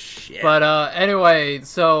 Shit. But anyway,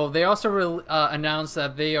 so they also announced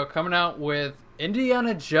that they are coming out with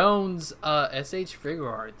Indiana Jones SH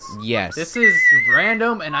Figuarts. Yes. This is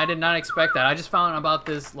random, and I did not expect that. I just found out about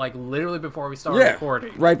this like literally before we started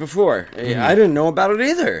recording. Right before. I didn't know about it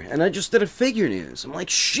either, and I just did a figure news. I'm like,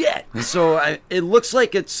 shit. So it looks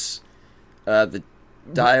like it's the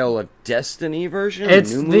Dial of Destiny version.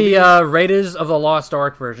 It's the Raiders of the Lost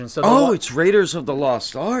Ark version. So it's Raiders of the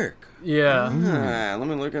Lost Ark. Yeah. Let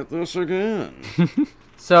me look at this again.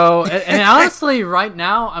 So, and honestly, right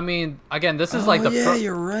now, I mean, again, this is like the...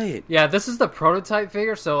 you're right. Yeah, this is the prototype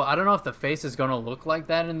figure, so I don't know if the face is going to look like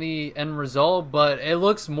that in the end result, but it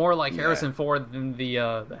looks more like Harrison Ford than the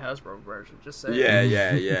Hasbro version, just saying.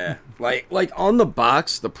 Yeah. like on the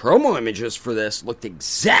box, the promo images for this looked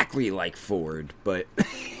exactly like Ford, but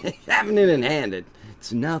having it in hand,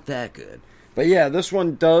 it's not that good. But yeah, this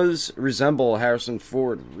one does resemble Harrison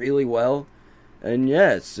Ford really well. And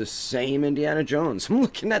yeah, it's the same Indiana Jones. I'm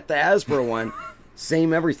looking at the Hasbro one.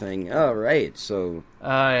 Same everything. All right, so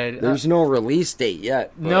there's no release date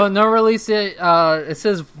yet. No release date. It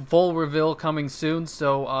says full reveal coming soon,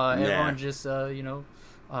 so everyone just,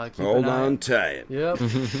 keep hold on tight. Yep.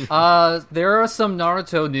 There are some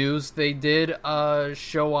Naruto news. They did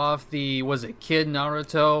show off the, was it Kid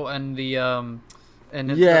Naruto and the...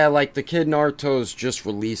 like the Kid Naruto's just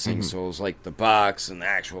releasing, so it was like the box and the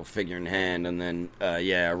actual figure in hand, and then,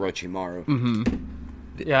 Orochimaru.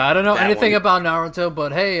 Yeah, I don't know anything about Naruto,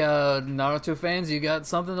 but hey, Naruto fans, you got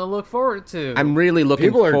something to look forward to. I'm really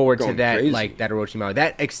looking forward to that, crazy. like, that Orochimaru.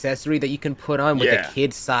 That accessory that you can put on with the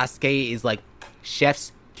Kid Sasuke is like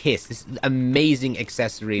chef's kiss. This amazing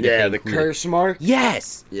accessory. The curse mark?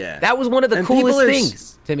 Yes! Yeah. That was one of the coolest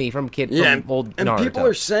things to me from old and Naruto. People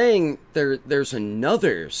are saying there's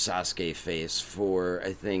another Sasuke face for,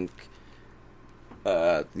 I think,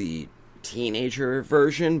 the teenager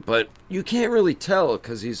version, but you can't really tell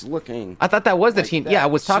because he's looking... I thought that was the teen... Yeah, I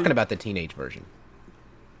was talking about the teenage version.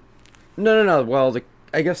 No. Well,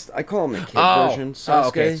 I guess I call him the kid version, Sasuke. Oh,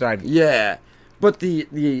 okay, sorry. Yeah. But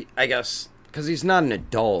the I guess, because he's not an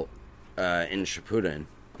adult in Shippuden.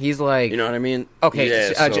 He's like... You know what I mean?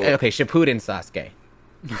 Okay, okay, Shippuden Sasuke.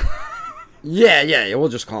 Yeah, we'll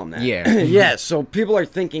just call him that. Yeah. Yeah, so people are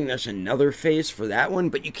thinking there's another face for that one,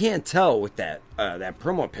 but you can't tell with that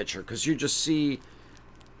promo picture, because you just see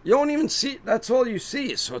You don't even see. That's all you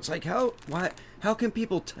see. So it's like, how can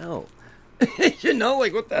people tell? You know,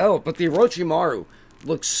 like, what the hell? But the Orochimaru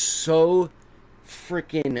looks so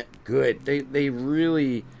freaking good. They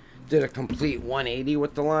really did a complete 180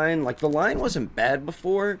 with the line. Like, the line wasn't bad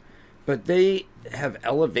before, but they have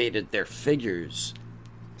elevated their figures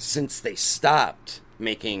since they stopped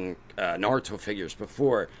making Naruto figures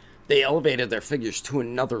before. They elevated their figures to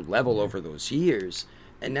another level over those years,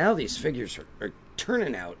 and now these figures are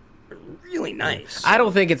turning out really nice. I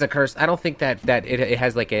don't think it's a curse. I don't think that it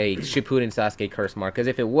has like a Shippuden Sasuke curse mark, because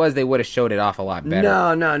if it was, they would have showed it off a lot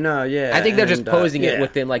better. No, yeah. I think they're just posing it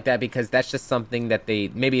within like that, because that's just something that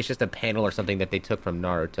maybe it's just a panel or something that they took from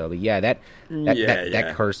Naruto. But yeah,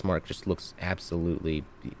 that curse mark just looks absolutely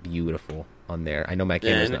beautiful on there. I know my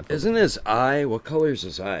camera's not focused. Isn't his eye, what color is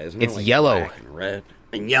his eye? Isn't it's it like yellow black and red?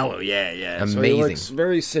 And yellow, yeah. Amazing. So he looks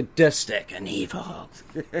very sadistic and evil.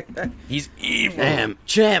 He's evil. Damn,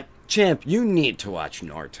 Champ, you need to watch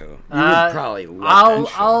Naruto. You would probably love that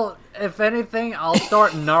show. If anything, I'll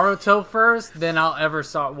start Naruto first, then I'll ever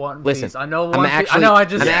start One Piece. Listen, I know One Piece. I'm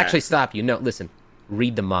actually stop you. No, listen.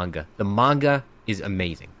 Read the manga. The manga is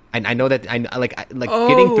amazing. I know that getting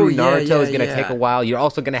through Naruto is going to take a while. You're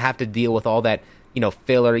also going to have to deal with all that,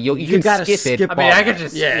 filler. You can skip it. I mean, I could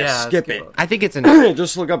just skip it. I think it's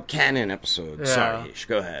just look up canon episodes. Yeah. Sorry, Hish,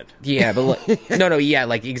 go ahead. Yeah, but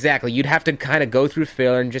exactly. You'd have to kind of go through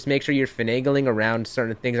filler and just make sure you're finagling around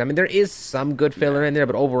certain things. I mean, there is some good filler in there,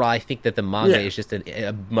 but overall, I think that the manga is just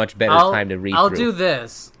a much better time to read. I'll do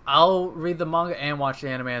this. I'll read the manga and watch the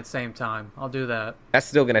anime at the same time. I'll do that. That's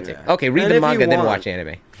still gonna take. Okay, read the manga, then watch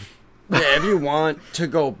anime. Yeah, if you want to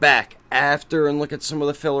go back after and look at some of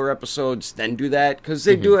the filler episodes, then do that, because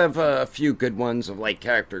they do have a few good ones of like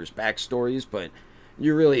characters' backstories, but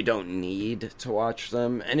you really don't need to watch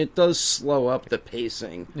them, and it does slow up the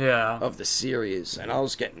pacing of the series. And I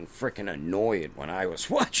was getting freaking annoyed when I was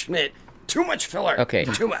watching it. Too much filler. Okay,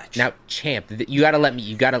 too much. Now, Champ, you gotta let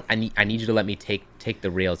me. I need you to let me take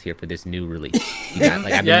the rails here for this new release. You can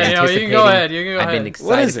go ahead. I've been excited.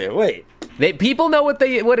 What is it? Wait. People know what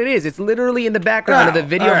it is. It's literally in the background of the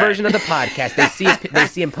video version of the podcast. They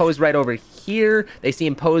see him pose right over here. They see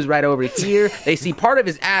him pose right over here. They see part of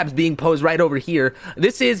his abs being posed right over here.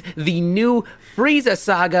 This is the new Frieza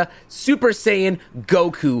Saga Super Saiyan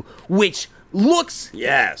Goku, which looks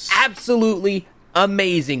absolutely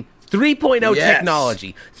amazing. 3.0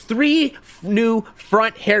 technology. 3 new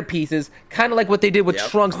front hair pieces, kind of like what they did with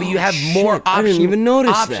Trunks, but you have more options. I didn't even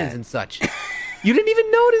notice options and such. You didn't even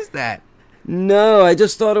notice that. No, I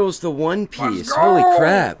just thought it was the one piece. Holy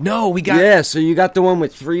crap. No, we got... Yeah, so you got the one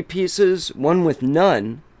with 3 pieces, one with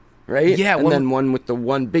none, right? Yeah. And then one with the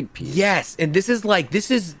one big piece. Yes, and this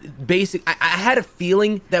is basic. I had a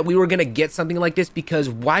feeling that we were going to get something like this, because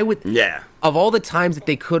why would... Yeah. Of all the times that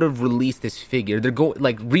they could have released this figure, they're going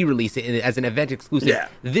re-release it as an event exclusive. Yeah.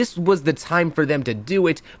 This was the time for them to do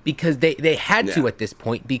it, because they had to at this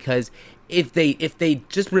point, because... If they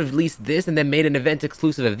just released this and then made an event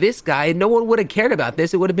exclusive of this guy, no one would have cared about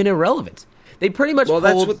this. It would have been irrelevant. They pretty much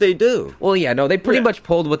that's what they do. Well, yeah, no, they pretty much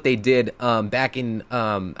pulled what they did back in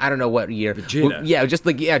I don't know what year. Vegeta. Just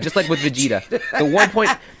like with Vegeta.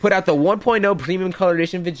 Put out the 1.0 premium color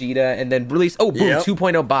edition Vegeta, and then release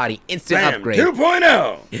 2.0 body, instant upgrade.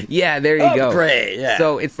 2.0. Yeah, there you go. Upgrade. Yeah.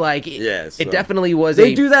 So it's like it definitely was.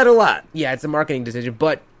 They do that a lot. Yeah, it's a marketing decision,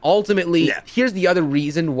 but ultimately, here's the other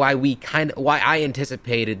reason why I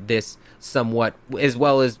anticipated this somewhat, as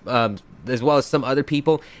well as some other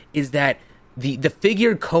people, is that the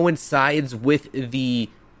figure coincides with the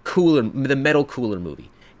metal cooler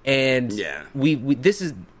movie, and we this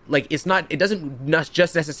is like it doesn't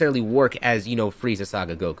just necessarily work as Frieza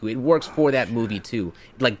Saga Goku. It works for that movie too,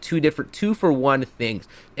 like two for one things.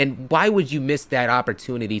 And why would you miss that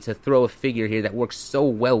opportunity to throw a figure here that works so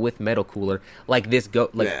well with metal cooler like this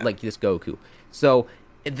this Goku? So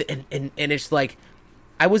and it's like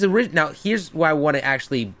I was now here's why I want to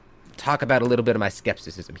actually talk about a little bit of my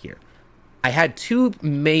skepticism here. I had 2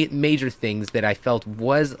 major things that I felt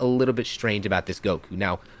was a little bit strange about this Goku.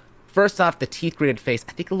 Now, first off, the teeth gritted face.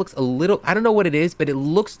 I think it looks a little... I don't know what it is, but it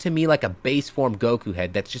looks to me like a base form Goku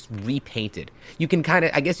head that's just repainted. You can kind of...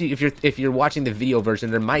 I guess if you're watching the video version,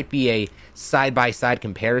 there might be a side-by-side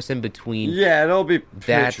comparison between... Yeah, there'll be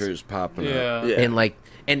pictures popping up. Yeah. And like...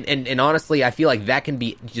 And honestly, I feel like that can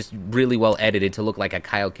be just really well edited to look like a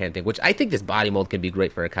Kaioken thing, which I think this body mold can be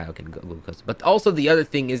great for a Kaioken Goku. But also the other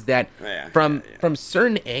thing is that from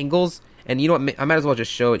certain angles, and you know what, I might as well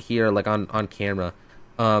just show it here, like on camera.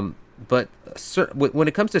 But when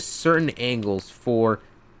it comes to certain angles for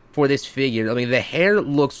this figure, I mean, the hair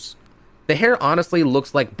looks The hair honestly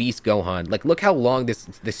looks like Beast Gohan. Like, look how long this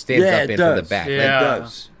stands up in from the back. Yeah. It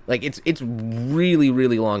does. Like, it's really,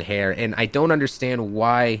 really long hair, and I don't understand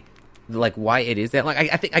why it is that. Like,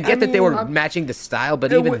 I get that they were matching the style,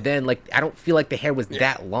 but even then, like, I don't feel like the hair was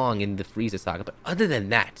that long in the Frieza saga. But other than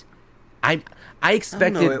that, I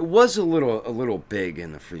expected. I don't know, it was a little big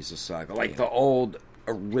in the Frieza saga, like the old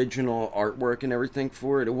original artwork and everything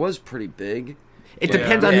for it. It was pretty big. It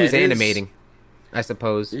depends on who's animating, I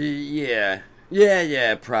suppose.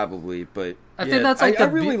 Yeah, probably. But I think that's like I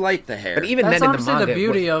really like the hair. But even that's then, in the honestly manga, the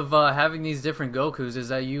beauty of having these different Gokus is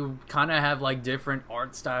that you kind of have like different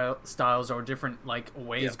art styles or different like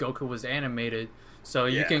ways Goku was animated. So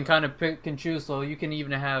you can kind of pick and choose. So you can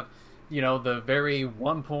even have, you know, the very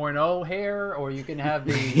 1.0 hair, or you can have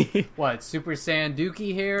the Super Saiyan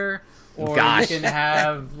Dookie hair, or you can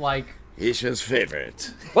have like Isha's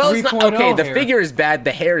favorite. Well, it's not okay. The hair. figure is bad.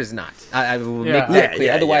 The hair is not. I will make that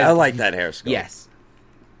clear. Otherwise, I like that hair sculpt. Yes.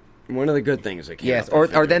 One of the good things that came Yes,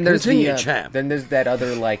 out or then there's Champ. then there's that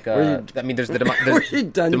other like I mean there's the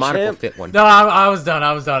done, demonical Champ? fit one. No, I was done.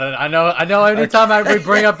 I know. Anytime we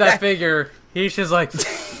bring up that figure, he's just like,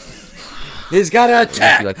 he's got to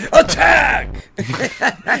attack. Attack!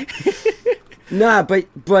 Nah, but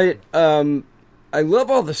I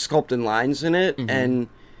love all the sculpted lines in it, and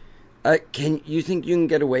can you think you can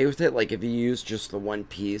get away with it? Like if you use just the one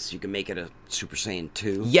piece, you can make it a Super Saiyan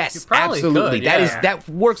 2. Yes, probably absolutely. could, That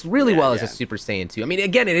works really well as yeah. a Super Saiyan 2. I mean,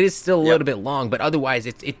 again, it is still a little bit long, but otherwise,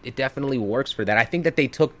 it definitely works for that. I think that they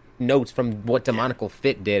took notes from what Demonical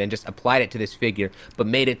Fit did and just applied it to this figure, but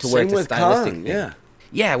made it to where it's a stylistic thing.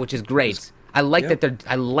 Yeah, which is great. I like that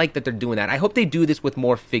they're doing that. I hope they do this with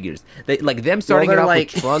more figures. Like them starting it off with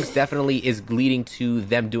Trunks definitely is leading to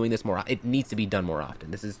them doing this more. It needs to be done more often.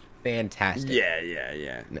 This is fantastic.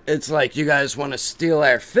 Yeah. It's like, you guys want to steal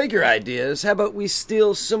our figure ideas. How about we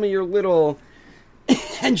steal some of your little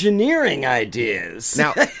engineering ideas?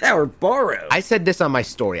 Now, or borrow. I said this on my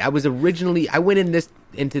story. I went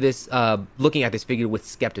into this looking at this figure with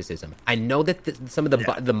skepticism. I know that some of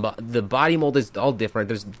the body mold is all different.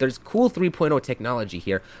 There's cool 3.0 technology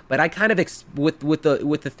here, but I kind of with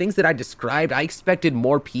the things that I described, I expected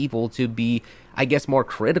more people to be, I guess, more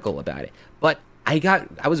critical about it. But I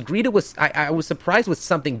was surprised with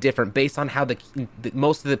something different based on how the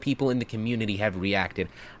most of the people in the community have reacted.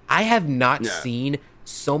 I have not seen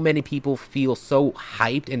so many people feel so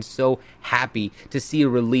hyped and so happy to see a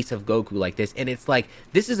release of Goku like this, and it's like,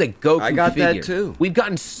 this is a Goku figure. I got that too. We've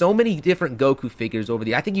gotten so many different Goku figures over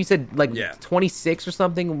the. I think you said 26 or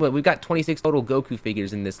something, but we've got 26 total Goku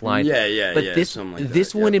figures in this line. But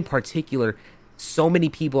this one in particular, so many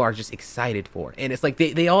people are just excited for, and it's like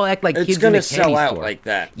they all act like kids in a candy store. It's going to sell out like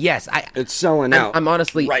that. Yes, it's selling out. I'm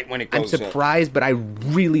honestly right when it goes I'm surprised, but I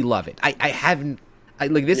really love it.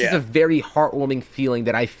 This is a very heartwarming feeling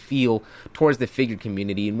that I feel towards the figure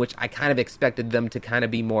community, in which I kind of expected them to kind of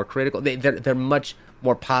be more critical. They're much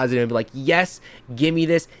more positive. Like, yes, give me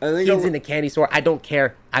this. Kids in the candy store. I don't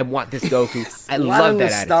care. I want this Goku. I love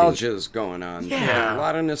that attitude. A lot of nostalgia is going on. Yeah. A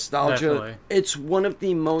lot of nostalgia. Definitely. It's one of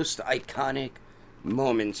the most iconic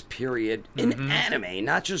moments, period, in anime.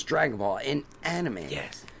 Not just Dragon Ball, in anime.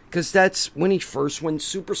 Yes. Because that's when he first went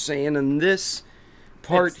Super Saiyan, and this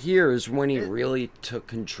part here is when he really took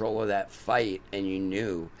control of that fight, and you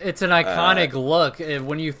knew it's an iconic look.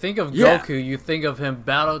 When you think of Goku, you think of him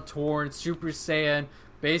battle-torn, Super Saiyan,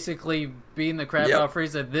 basically beating the crap out of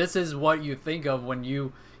Frieza. This is what you think of when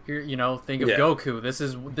you hear, think of Goku. This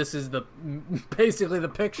is the basically the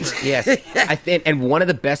picture. Yes, I think, and one of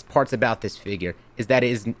the best parts about this figure is that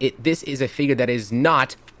this is a figure that is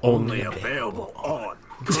not only available on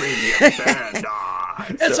Premium Bandai.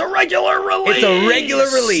 It's a regular release. It's a regular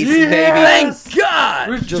release, baby. Yes. Thank God.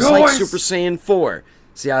 Rejoice. Just like Super Saiyan 4.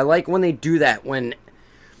 See, I like when they do that, when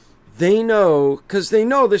they know, because they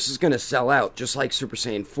know this is going to sell out, just like Super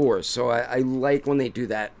Saiyan 4. So I like when they do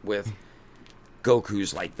that with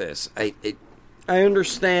Gokus like this. I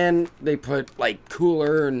understand they put like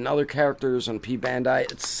Cooler and other characters on P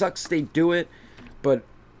Bandai. It sucks they do it, but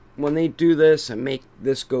when they do this and make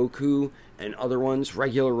this Goku and other ones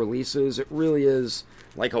regular releases, it really is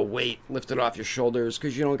like a weight lifted off your shoulders,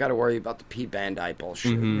 because you don't got to worry about the P Bandai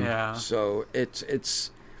bullshit. Yeah. So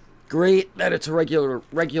it's great that it's a regular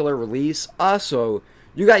release. Also,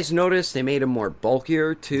 you guys notice they made him more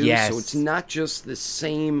bulkier too. Yes. So it's not just the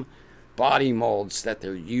same body molds that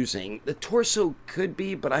they're using. The torso could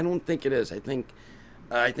be, but I don't think it is. I think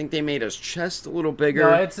they made his chest a little bigger.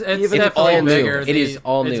 No, it's definitely all bigger. new. It is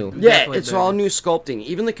all new. Yeah, it's all new sculpting.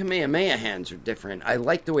 Even the Kamehameha hands are different. I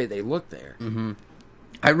like the way they look there.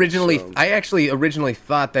 I actually originally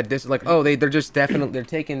thought that this is like, oh, they're just definitely they're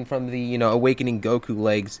taken from the Awakening Goku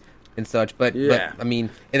legs and such, but I mean,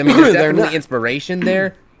 there's definitely inspiration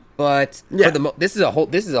there. But this is a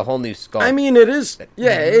whole new skull. I mean, it is.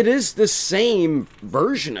 Yeah, it is the same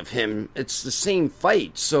version of him. It's the same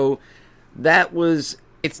fight. So that was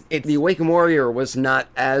it's the Awakened Warrior was not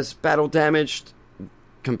as battle damaged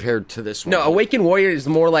compared to this one. No, Awakened Warrior is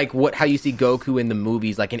more like how you see Goku in the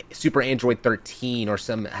movies, like in Super Android 13 or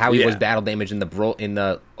how he was battle damaged in the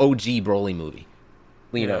OG Broly movie.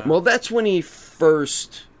 Well, that's when he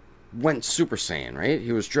first went Super Saiyan, right?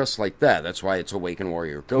 He was dressed like that. That's why it's Awakened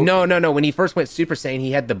Warrior Goku. No. When he first went Super Saiyan,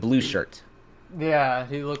 he had the blue shirt. Yeah,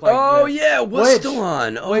 he looked like what's still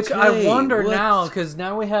on? Okay, which I wonder now, because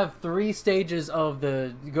now we have 3 stages of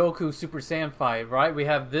the Goku Super Saiyan fight, right? We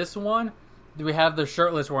have this one, we have the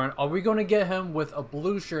shirtless one. Are we going to get him with a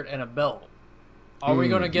blue shirt and a belt? Are we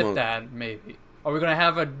going to get that, maybe? Are we going to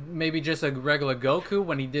have maybe just a regular Goku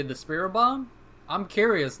when he did the Spirit Bomb? I'm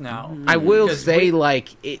curious now. I will say,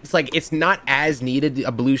 it's not as needed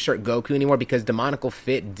a blue shirt Goku anymore because Demonical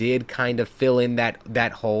Fit did kind of fill in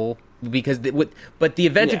that hole. But the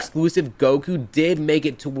event exclusive Goku did make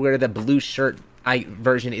it to where the blue shirt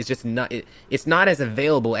version is just not. It's not as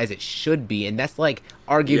available as it should be, and that's like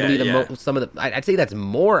arguably some of the. I'd say that's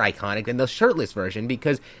more iconic than the shirtless version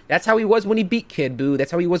because that's how he was when he beat Kid Buu.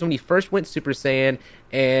 That's how he was when he first went Super Saiyan,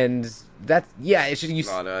 and it's just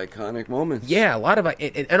a lot of iconic moments. Yeah, a lot of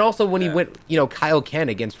and also when he went Kaioken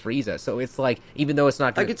against Frieza. So it's like even though it's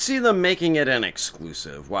not, I could see them making it an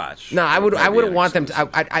exclusive. Watch. No, I wouldn't want them to.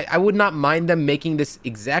 I would not mind them making this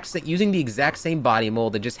using the exact same body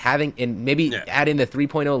mold and just having and maybe add in the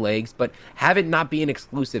 3.0 legs, but have it not be an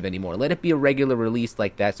exclusive anymore. Let it be a regular release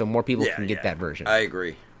like that, so more people can get that version. I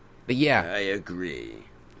agree. But I agree.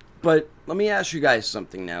 But let me ask you guys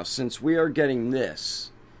something now. Since we are getting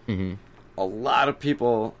this, a lot of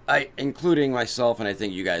people, including myself, and I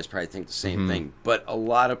think you guys probably think the same thing, but a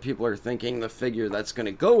lot of people are thinking the figure that's going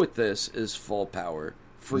to go with this is full power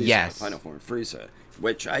Frieza, Final Form Frieza,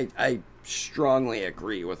 which I strongly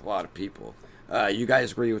agree with a lot of people. You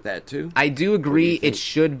guys agree with that too? I do agree it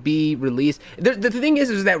should be released. The thing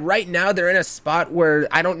is that right now they're in a spot where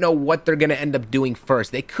I don't know what they're going to end up doing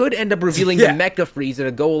first. They could end up revealing the Mecha Frieza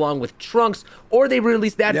to go along with Trunks, or they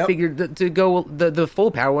release that figure to go the full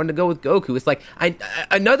power one to go with Goku. It's like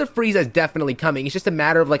another Frieza is definitely coming. It's just a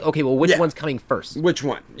matter of like, okay, well, which one's coming first? Which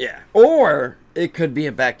one? Yeah. Or it could be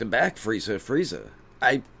a back-to-back Frieza.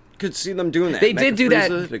 I could see them doing that. They did do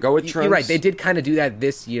that to go with Trunks. You're right. They did kind of do that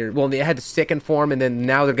this year. Well, they had the second form, and then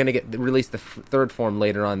now they're going to release the third form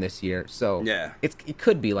later on this year. So it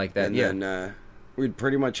could be like that. And then we'd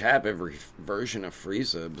pretty much have every version of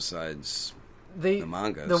Frieza besides the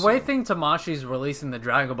manga. The way Tamashi's releasing the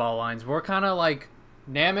Dragon Ball lines, we're kind of like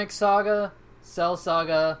Namek Saga, Cell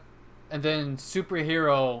Saga, and then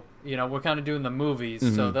Superhero. We're kind of doing the movies,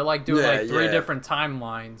 so they're like doing 3 different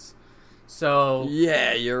timelines. So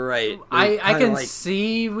you're right. I can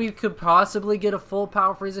see we could possibly get a full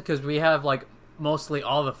power Frieza because we have like mostly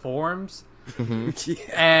all the forms,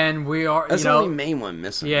 and we are. That's the only main one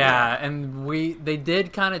missing. Yeah, and they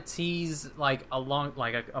did kind of tease like a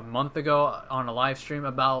month ago on a live stream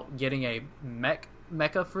about getting a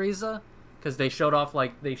Mecha Frieza because they showed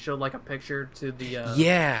like a picture to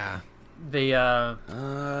the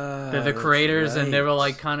the creators, and they were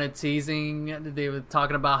like kind of teasing. They were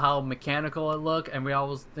talking about how mechanical it looked, and we all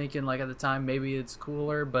was thinking like at the time maybe it's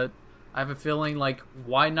cooler, but I have a feeling like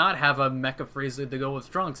why not have a Mecha Frieza to go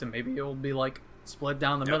with Trunks, and maybe it will be like split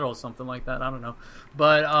down the middle or something like that. I don't know,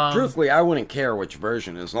 but truthfully, I wouldn't care which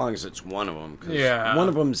version as long as it's one of them. Cause one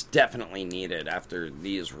of them's definitely needed after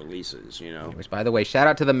these releases. Which, by the way, shout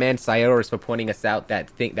out to the man Cyrus for pointing us out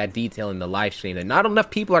that detail in the live stream that not enough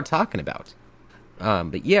people are talking about.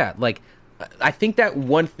 But yeah, like I think that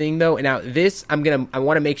one thing though, and now this I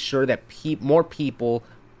want to make sure that more people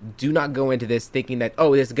do not go into this thinking that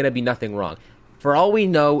there's gonna be nothing wrong. For all we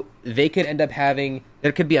know, they could end up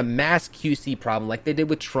there could be a mass QC problem like they did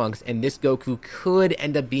with Trunks, and this Goku could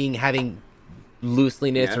end up having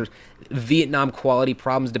looseliness or Vietnam quality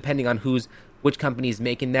problems depending on which company is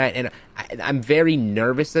making that. And I'm very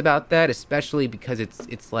nervous about that, especially because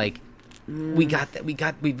it's like we've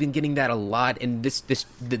been getting that a lot, and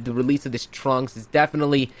the release of this Trunks is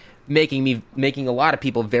definitely making a lot of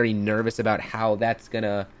people very nervous about how that's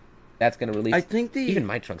gonna release. I think even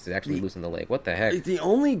my Trunks is actually losing the leg. What the heck? The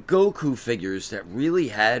only Goku figures that really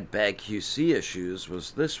had bad QC issues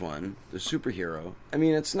was this one, the Superhero. I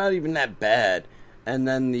mean, it's not even that bad. And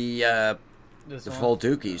then the full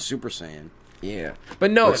Dookie, Super Saiyan. Yeah,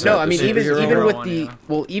 but no. I mean, even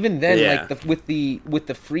with even then, like with the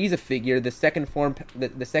Frieza figure, the second form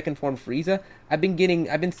Frieza, I've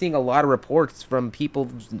been seeing a lot of reports from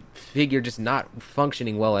people's figure just not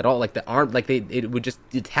functioning well at all. Like the arm, like it would just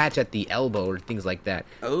detach at the elbow or things like that.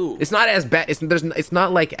 Oh, it's not as bad. It's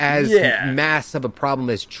not like as mass of a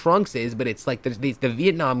problem as Trunks is, but it's like the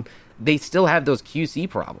Vietnam, they still have those QC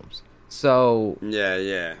problems. So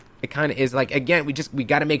yeah. It kind of is like, again, we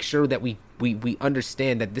got to make sure that we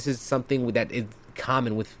understand that this is something that is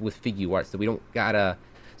common with Figuarts, so we don't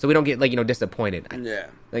get disappointed. Yeah,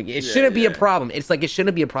 like it shouldn't be a problem. It's like it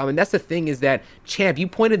shouldn't be a problem. And that's the thing is that, Champ, you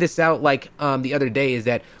pointed this out like the other day, is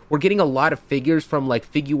that we're getting a lot of figures from like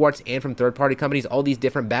Figuarts and from third party companies, all these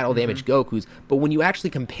different battle damage Gokus. But when you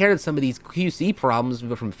actually compare some of these QC problems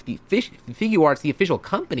from Figuarts, the official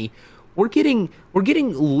company, we're getting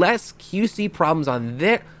less QC problems on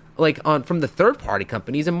their. From the third party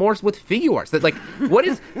companies and more with Figuarts. That what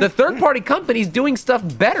is the third party companies doing stuff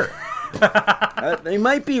better? They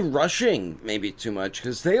might be rushing maybe too much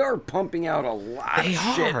because they are pumping out a lot of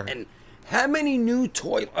shit. And how many new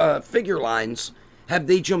toy figure lines have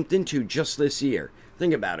they jumped into just this year?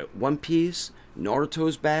 Think about it: One Piece,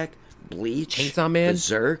 Naruto's back, Bleach, Chainsaw Man,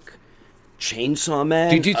 Berserk, Chainsaw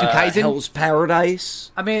Man, Jujutsu Kaisen, Hell's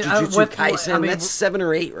Paradise. I mean, Jujutsu Kaisen. That's 7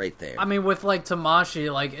 or 8 right there. I mean, with like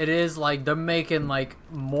Tamashii, like it is like they're making like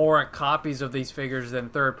more copies of these figures than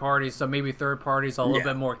third parties. So maybe third parties are a little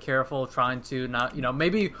bit more careful, trying to not,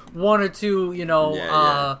 maybe one or two, we'll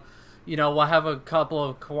have a couple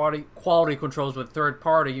of quality controls with third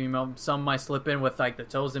party. Some might slip in with like the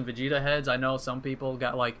Toes and Vegeta heads. I know some people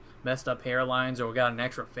got like messed up hairlines or got an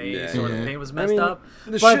extra face or the paint was messed up.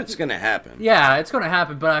 Shit's gonna happen. Yeah, it's gonna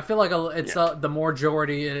happen. But I feel like it's the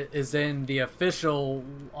majority is in the official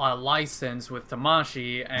license with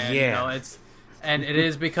Tamashii, and it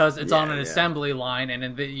is because it's on an assembly line,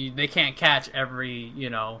 and they can't catch every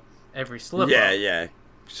slip. Yeah.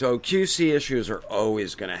 So QC issues are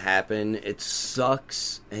always going to happen. It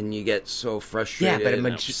sucks, and you get so frustrated and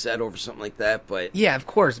upset over something like that. But yeah, of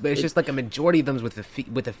course. But it's just like a majority of them with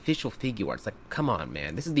official Figuarts. Like, come on,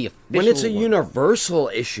 man, this is the official. When it's a universal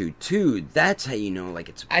issue too, that's how you know. Like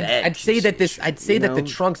it's bad. I'd say that the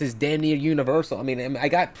Trunks is damn near universal. I mean, I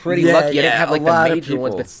got pretty lucky. I didn't have like the major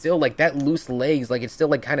ones, but still, like that loose legs, like it's still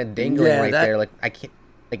like kind of dangling there. Like I can't.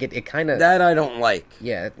 Like it kind of that I don't like.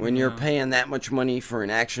 Yeah, when you're paying that much money for an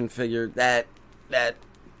action figure, that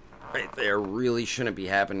right there really shouldn't be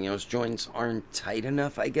happening. Those joints aren't tight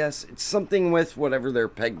enough. I guess it's something with whatever they're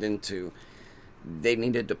pegged into. They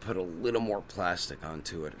needed to put a little more plastic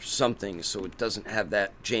onto it or something, so it doesn't have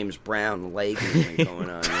that James Brown leg movement going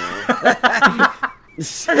on.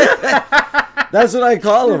 That's what I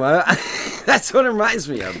call him. That's what it reminds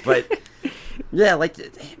me of. But yeah, like.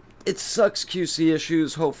 It sucks, QC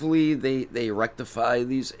issues. Hopefully they rectify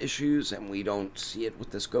these issues and we don't see it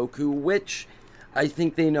with this Goku, which I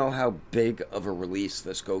think they know how big of a release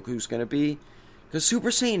this Goku's going to be. Because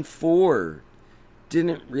Super Saiyan 4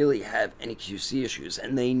 didn't really have any QC issues,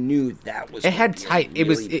 and they knew that was. It had tight. It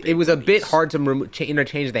was a bit hard to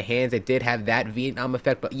interchange the hands. It did have that Vietnam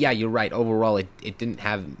effect, but yeah, you're right. Overall, it didn't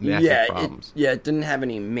have massive problems. It didn't have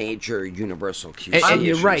any major universal QC and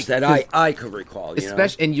you're issues right, that I could recall.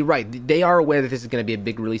 And you're right. They are aware that this is going to be a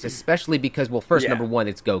big release, especially because, well, first, number one,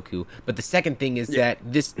 it's Goku, but the second thing is that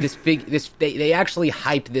they actually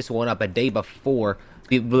hyped this one up a day before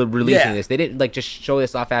releasing this. They didn't like just show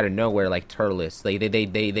this off out of nowhere like Turles. They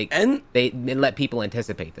let people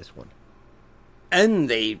anticipate this one. And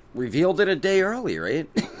they revealed it a day early, right?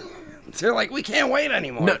 They're like, we can't wait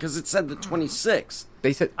anymore because it said the 26th.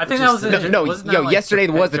 They said I think that was yesterday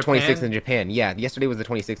was the 26th in Japan. Yeah, yesterday was the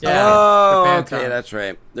 26th. Yeah. Oh, okay, that's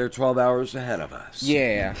right. They're 12 hours ahead of us.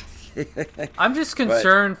 Yeah. I'm just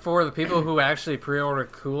concerned for the people who actually pre-order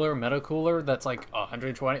Meta Cooler that's like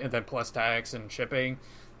 120 and then plus tax and shipping.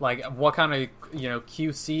 Like what kind of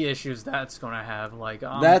QC issues that's going to have? Like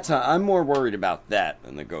I'm more worried about that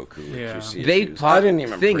than the Goku QC issues. I didn't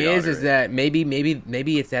even thing is that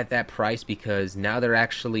maybe it's at that price because now they're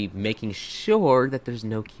actually making sure that there's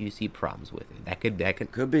no QC problems with it. That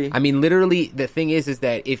could be. I mean, literally, the thing is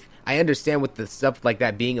that if I understand with the stuff like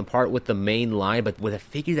that being a part with the main line, but with a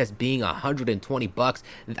figure that's being $120,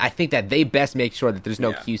 I think that they best make sure that there's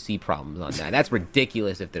no QC problems on that. That's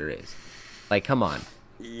ridiculous if there is. Like, come on.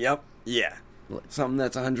 Yep. Yeah. Something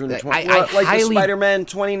that's 120. Like the Spider Man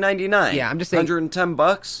 2099. Yeah, I'm just saying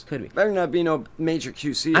 $110. Could be. Better not be no major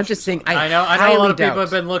QC. I'm just saying. I know a lot of people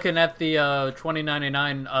have been looking at the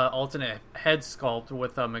 2099 alternate head sculpt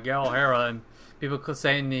with Miguel O'Hara and people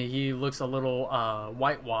saying he looks a little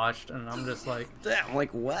whitewashed, and I'm just like, I'm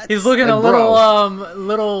like, what? he's looking Like, a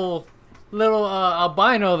little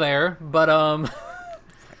albino there, but I will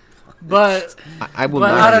but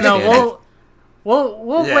not I don't understand know. it. Yeah.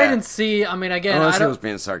 We'll wait and see. I mean, again, Unless I I don't. was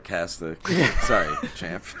being sarcastic. Sorry,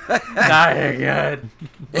 champ. Nah, you're good.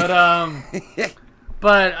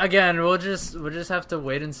 But again, we'll just have to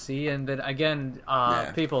wait and see. And then again,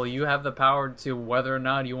 people, you have the power to whether or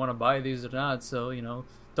not you want to buy these or not. So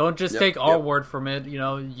don't just take our word from it.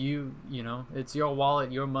 It's your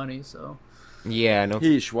wallet, your money. So Yeah, no.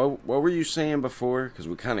 Heesh, what were you saying before? Because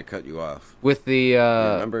we kind of cut you off. With the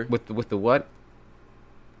remember? with the what?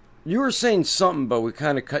 You were saying something, but we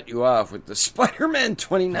kind of cut you off with the Spider Man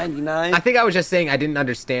 2099. I think I was just saying I didn't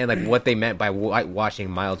understand like what they meant by whitewashing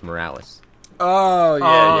Miles Morales. Oh,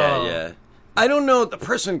 yeah. I don't know.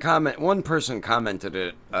 One person commented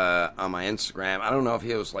it on my Instagram. I don't know if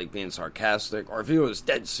he was like being sarcastic or if he was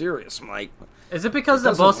dead serious. I'm like, is it because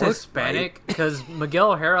they're both look Hispanic? Because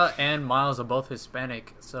Miguel O'Hara and Miles are both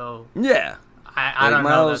Hispanic. So yeah. I don't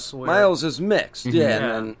know. That's weird. Miles is mixed, yeah. Yeah. And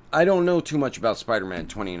then I don't know too much about Spider-Man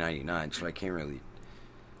 2099, so I can't really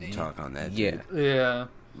talk on that. Yeah. Dude. Yeah.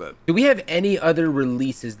 But Do we have any other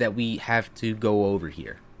releases that we have to go over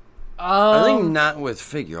here? I think not with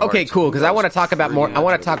Figuarts. Okay, cool. Because I want to talk about more. I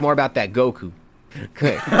want to talk more about that Goku.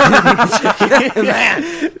 Okay.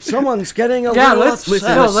 Man, someone's getting a Yeah, little let's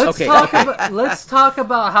upset. Okay. let's talk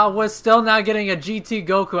about how we're still not getting a GT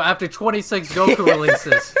Goku after 26 Goku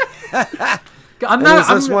releases. Is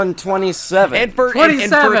this one 27? And for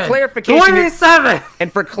 27. clarification, 27.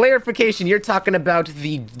 and for clarification, you're talking about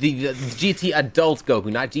the GT adult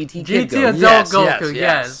Goku, not GT kid GT Goku. adult Yes, Goku,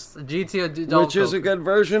 yes. GT adult Which is Goku. a good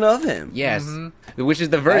version of him. Yes, which is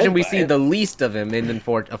the version we see Right. the least of him in,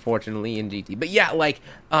 unfortunately, in GT. But yeah, like,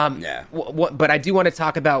 Yeah. But I do want to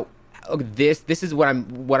talk about this. This is what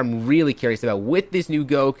I'm really curious about with this new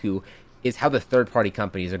Goku is how the third-party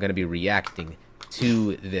companies are going to be reacting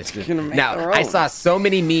to this. Gonna make Now, their I own. saw so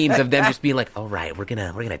many memes of them just being like, "All right, we're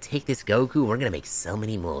gonna take this Goku. We're gonna make so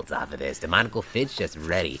many molds off of this. Demonical Fit's just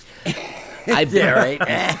ready." right.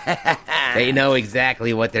 They know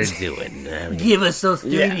exactly what they're doing. Give us those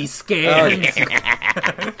 3D scans.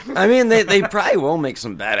 I mean, they probably will make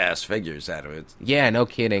some badass figures out of it. Yeah, no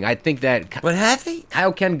kidding. I think that But have they?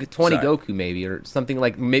 Kaioken 20 Sorry. Goku maybe, or something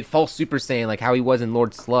like false Super Saiyan, like how he was in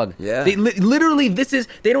Lord Slug. Yeah. They literally,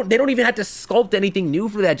 they don't even have to sculpt anything new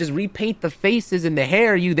for that. Just repaint the faces and the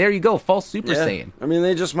hair. There you go, false Super Saiyan. I mean,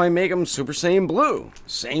 they just might make him Super Saiyan Blue.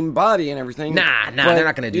 Same body and everything. Nah, But they're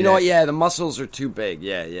not gonna do You know that. what? Yeah, the muscles are too big.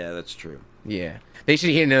 Yeah, that's true. Yeah. They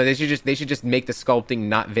should just make the sculpting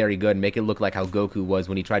not very good and make it look like how Goku was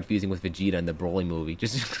when he tried fusing with Vegeta in the Broly movie.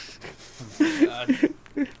 Just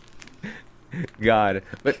God.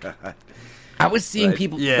 But I was seeing Right.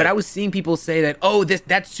 people Yeah. but I was seeing people say that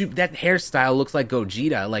that hairstyle looks like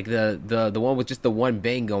Gogeta, like the one with just the one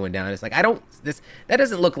bang going down. It's like that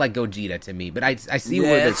doesn't look like Gogeta to me, but I see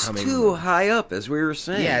where they're it's coming too from. high up, as we were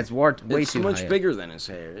saying. Yeah, it's way It's too much high up. bigger than his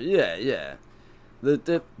hair. Yeah.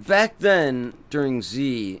 The back then during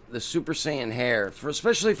Z, the Super Saiyan hair,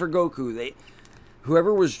 especially for Goku,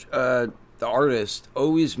 whoever was the artist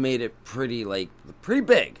always made it pretty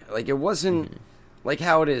big. Like it wasn't like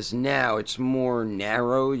how it is now. It's more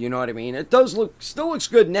narrow. You know what I mean? It still looks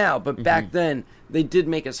good now, but back then they did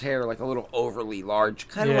make his hair like a little overly large,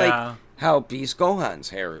 kind of like how Beast Gohan's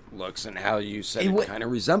hair looks, and how you said it kind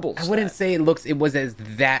of resembles. I wouldn't that. say it was as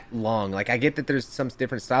that long. Like I get that there's some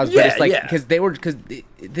different styles, but Yeah, it's like yeah. because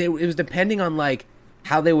it was depending on like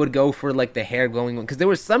how they would go for like the hair going on. Because there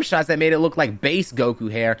were some shots that made it look like base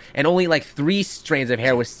Goku hair, and only like 3 strands of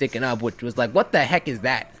hair was sticking up, which was like, what the heck is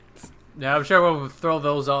that? Yeah, I'm sure we'll throw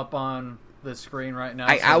those up on the screen right now.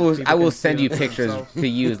 I will people can send see you them pictures themselves. to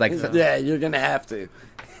use. Like Yeah, you're gonna have to.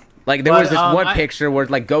 like there But, was this one I- picture where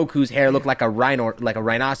like Goku's hair looked like a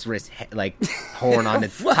rhinoceros like horn on the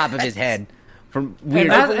top of his head. From weird.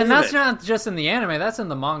 And that's not just in the anime. That's in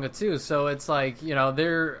the manga too. So it's like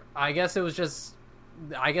I guess it was just.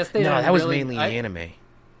 I guess they. No, didn't that was really, mainly anime.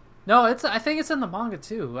 No, I think it's in the manga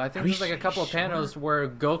too. I think Are you there's like a couple of sure? panels where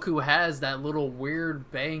Goku has that little weird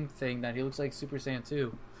bang thing that he looks like Super Saiyan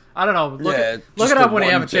 2. I don't know. Look it just up the when you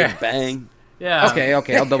have one a chance. big Bang. Yeah. Okay,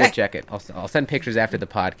 I'll double check it. I'll send pictures after the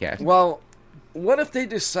podcast. Well, what if they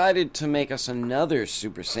decided to make us another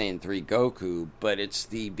Super Saiyan 3 Goku, but it's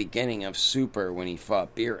the beginning of Super when he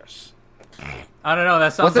fought Beerus? I don't know.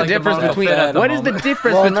 That sounds What's the like difference manga between fit at the what is the moment.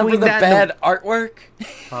 difference Well, remember between the that bad and artwork?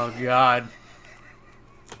 Oh God.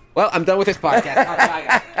 Well, I'm done with this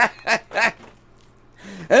podcast.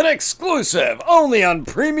 An exclusive, only on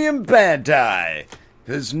Premium Bandai.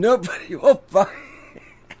 Because nobody will buy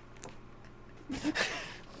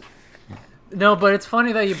No, but it's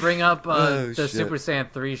funny that you bring up the shit. Super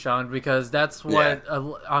Saiyan 3, Sean, because that's what,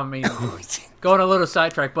 I mean, going a little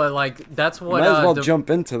sidetrack, but, like, that's what... Might as well jump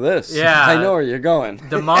into this. Yeah. I know where you're going.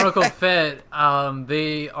 Demonical Fit,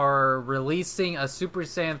 they are releasing a Super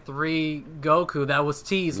Saiyan 3 Goku that was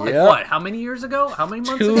teased, like, what, how many years ago? How many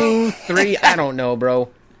months ago? 2, 3, I don't know, bro.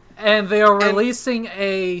 And they are releasing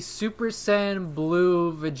a Super Saiyan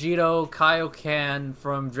Blue Vegito Kaioken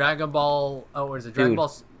from Dragon Ball... Oh, what is it? Dragon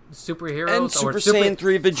Ball Superheroes? And Super Saiyan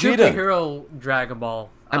 3 Vegeta. Superhero Dragon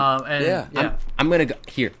Ball. I'm gonna go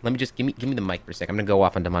here. Let me just give me the mic for a sec. I'm gonna go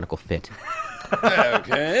off on Demonical Fit.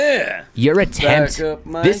 Okay. Your attempt, Back up,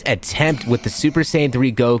 Mike. this attempt with the Super Saiyan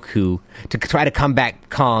 3 Goku to try to come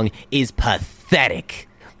back Kong is pathetic,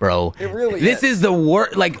 bro. It really This is the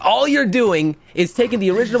worst. Like, all you're doing is taking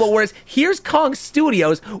the original words. Here's Kong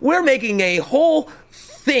Studios. We're making a whole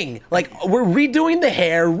thing. Like, we're redoing the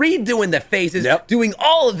hair, redoing the faces, doing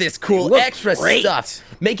all of this cool extra stuff,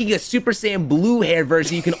 making a Super Saiyan blue hair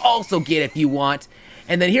version you can also get if you want.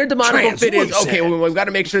 And then here Demonical Fit is, okay, we've got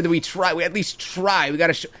to make sure that we at least try. We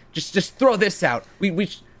got to just throw this out.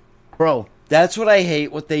 Bro. That's what I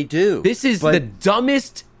hate what they do. This is the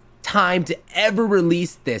dumbest time to ever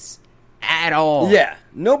release this at all. Yeah.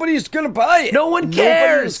 Nobody's going to buy it. No one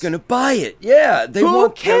cares. Nobody's going to buy it. Yeah. They're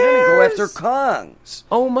going to go after Kongs.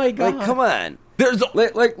 Oh my God. Like, come on. There's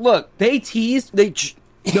look. They teased.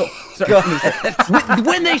 No, sorry.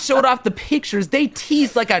 When they showed off the pictures, they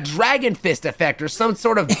teased like a Dragon Fist effect or some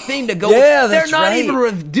sort of thing to go. Yeah, they're that's not right.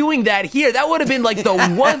 even doing that here. That would have been like the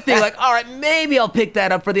one thing. Like, all right, maybe I'll pick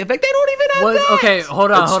that up for the effect. They don't even have that. Okay,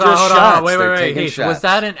 hold on. shots. Wait. They're taking Heath, shots. was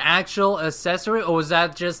that an actual accessory, or was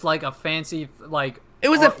that just like a fancy like? It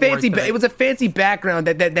was a artwork fancy. thing? It was a fancy background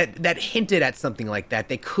that hinted at something like that.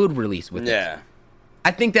 They could release with it. Yeah. I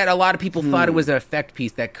think that a lot of people thought it was an effect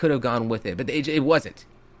piece that could have gone with it, but it wasn't.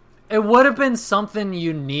 It would have been something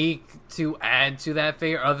unique to add to that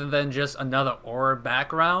figure, other than just another aura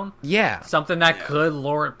background. Yeah, Something that could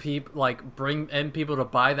lure people, like bring in people to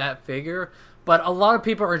buy that figure. But a lot of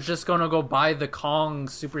people are just going to go buy the Kong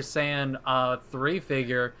Super Saiyan 3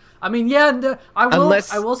 figure. I mean, I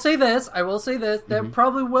will say this. There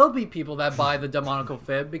probably will be people that buy the Demonical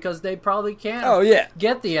Fit because they probably can't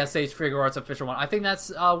get the SH Figuarts official one. I think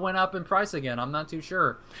that's went up in price again. I'm not too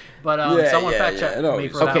sure. But someone fact checked me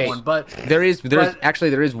for that one. But there is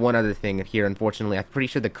one other thing here, unfortunately. I'm pretty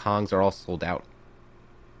sure the Kongs are all sold out.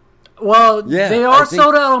 Well, they are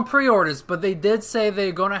sold out on pre-orders, but they did say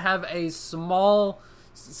they're going to have a small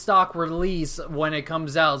stock release when it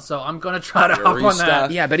comes out, so I'm going to try to hop on that.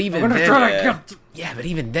 Yeah, but even then,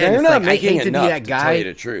 They're it's not like, I hate to be enough, that to guy. tell you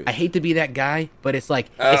the truth. I hate to be that guy, but it's like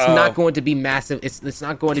it's not going to be massive. It's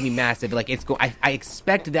not going to be massive. Like I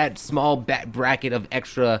expect that small bracket of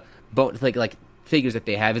extra like figures that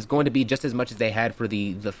they have is going to be just as much as they had for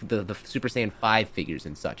the Super Saiyan 5 figures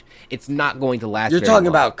and such. It's not going to last. You're very talking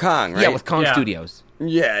long. about Kong, right? Yeah, with Kong Studios.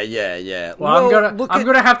 Yeah. Well, I'm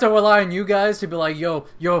gonna have to rely on you guys to be like, yo,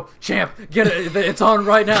 champ, get it. It's on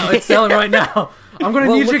right now. It's selling right now. I'm gonna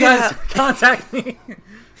need you guys to contact me.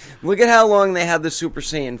 Look at how long they had the Super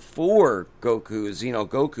Saiyan 4 Gokus,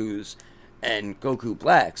 Gokus, and Goku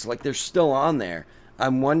Blacks. Like, they're still on there.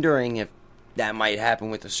 I'm wondering if that might happen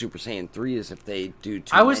with the Super Saiyan 3s if they do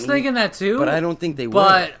too I was many, thinking that too, but I don't think they will.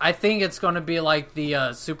 But I think it's going to be like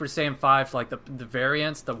the Super Saiyan 5, like the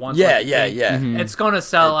variants, the ones. Yeah. Mm-hmm. It's going to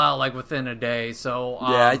sell out like within a day. So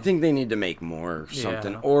I think they need to make more or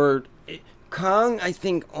something. Or Kong, I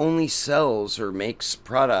think, only sells or makes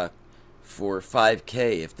product for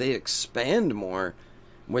 5K. If they expand more,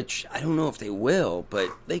 which I don't know if they will, but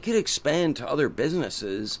they could expand to other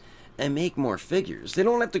businesses and make more figures. They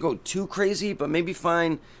don't have to go too crazy, but maybe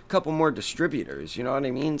find a couple more distributors, you know what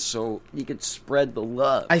I mean? So you could spread the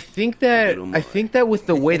love. I think that with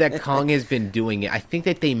the way that Kong has been doing it, I think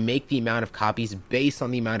that they make the amount of copies based on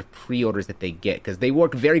the amount of pre-orders that they get, because they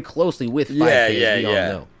work very closely with 5K, as we all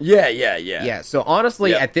know. Yeah. So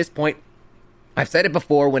honestly, at this point, I've said it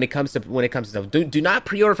before. When it comes to stuff, do not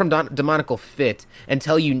pre-order from Demonical Fit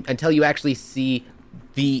until you actually see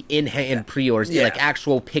the in-hand pre-orders, like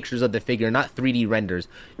actual pictures of the figure, not 3D renders.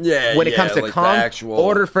 When it comes to like Kong,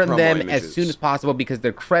 order from them as soon as possible because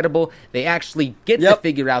they're credible. They actually get the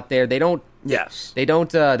figure out there. They don't. Yes. They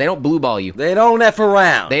don't blue ball you. They don't F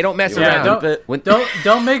around. They don't mess around.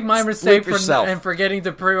 Don't make my mistake yourself. and forgetting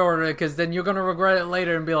to pre-order it, because then you're gonna regret it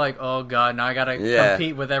later and be like, oh god, now I gotta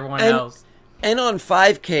compete with everyone else. And on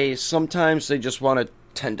 5K, sometimes they just want a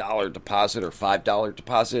 $10 deposit or $5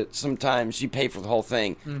 deposit. Sometimes you pay for the whole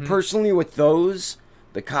thing. Mm-hmm. Personally, with those,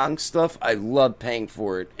 The Kong stuff, I love paying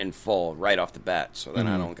for it in full right off the bat, so then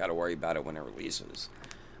I don't got to worry about it when it releases.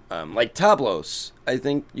 Like Tablos, I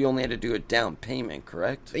think you only had to do a down payment,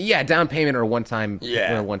 correct? Yeah, down payment or one-time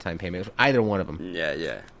payment. Either one of them.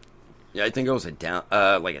 Yeah, I think it was a down,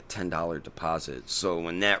 like a $10 deposit. So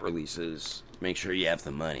when that releases, make sure you have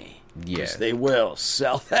the money. Yeah, they will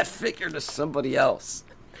sell that figure to somebody else.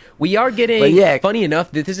 We are getting, funny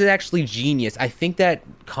enough, that this is actually genius. I think that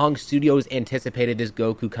Kong Studios anticipated this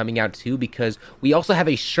Goku coming out too, because we also have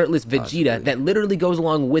a shirtless Vegeta that literally goes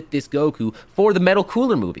along with this Goku for the Metal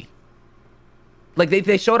Cooler movie. Like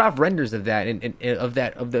they showed off renders of that and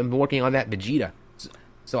of them working on that Vegeta.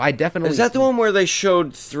 So I definitely... Is that the one where they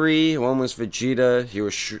showed three? One was Vegeta. He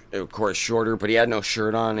was, of course, shorter, but he had no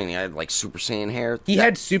shirt on, and he had, like, Super Saiyan hair. He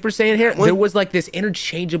had Super Saiyan hair. There was, like, this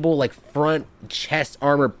interchangeable, like, front chest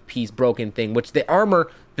armor piece broken thing, which the armor...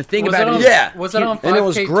 The thing was about it... it... Yeah. Was it on 5K and it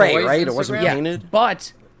was gray, Toys right? Instagram? It wasn't painted?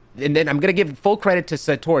 But... And then I'm going to give full credit to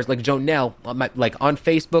Satoris, like Jonelle, like on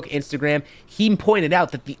Facebook, Instagram. He pointed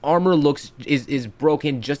out that the armor is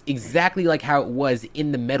broken just exactly like how it was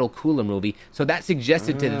in the Metal Cooler movie. So that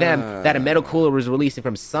suggested to them that a Metal Cooler was releasing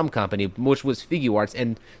from some company, which was Figuarts.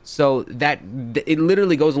 And so that it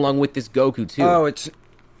literally goes along with this Goku too. Oh,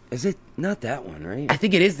 is it not that one, right? I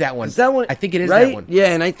think it is that one. Is that one? I think it is right? that one. Yeah,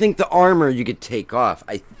 and I think the armor you could take off.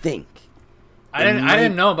 I think. I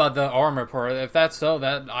didn't know about the armor part. If that's so,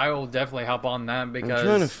 that I will definitely hop on that because I'm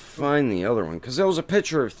trying to find the other one because there was a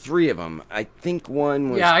picture of three of them. I think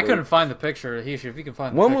one was. Yeah, I couldn't find the picture. If you can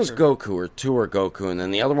find the one picture. was Goku or two were Goku, and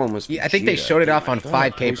then the other one was. Yeah, I think they showed it off on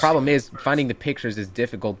 5K. Problem is finding the pictures is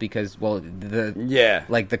difficult because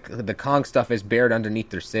the Kong stuff is buried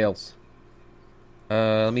underneath their sails.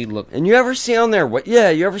 Let me look. And you ever see on their what?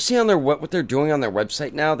 Yeah, you ever see on their what they're doing on their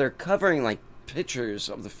website now? They're covering like pictures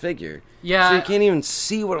of the figure. Yeah, so you can't even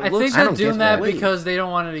see what it looks like. I think they're doing that because they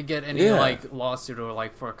don't want it to get any like lawsuit or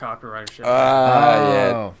like for copyright or shit.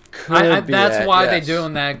 Yeah. That's why they're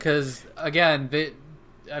doing that because again,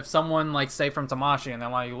 if someone like say from Tamashii and they're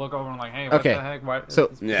like you look over and like, hey, what the heck? What?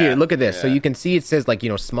 So here, look at this. So you can see it says like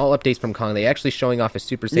small updates from Kong. They actually showing off a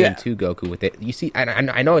Super Saiyan 2 Goku with it. You see,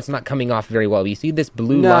 I know it's not coming off very well. But you see this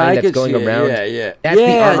blue line that's going around. Yeah. That's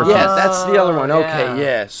the armor piece. That's the other one. Okay,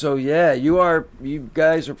 yeah. So you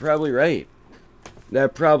guys are probably right.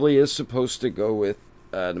 That probably is supposed to go with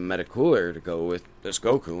the Meta Cooler to go with this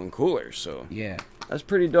Goku and Cooler. So yeah. That's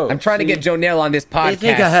pretty dope. I'm trying to get Jonelle on this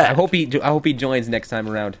podcast. I hope he joins next time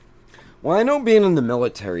around. Well, I know being in the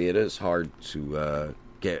military, it is hard to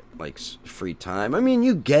get like free time. I mean,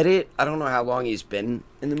 you get it. I don't know how long he's been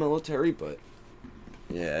in the military, but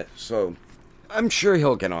yeah. So I'm sure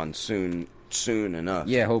he'll get on soon enough.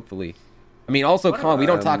 Yeah, hopefully. I mean, also Kong. We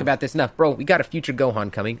don't talk about this enough, bro. We got a future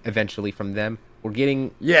Gohan coming eventually from them. We're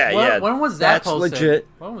getting When was that posted? Legit.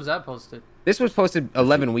 When was that posted? This was posted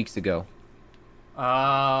 11 weeks ago.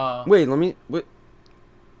 Wait, let me. What?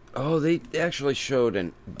 Oh, they actually showed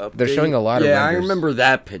an update. They're showing a lot of renders. I remember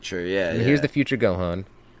that picture. Yeah, and here's the future Gohan.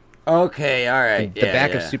 Okay, all right. The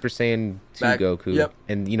back of Super Saiyan 2 Goku. Yep.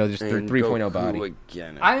 And just their 3.0 body.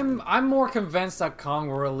 Again, I'm more convinced that Kong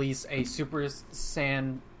will release a Super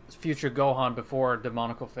Saiyan future Gohan before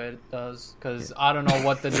Demonical Fed does, because I don't know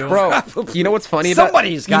what they're doing. Bro, you know what's funny about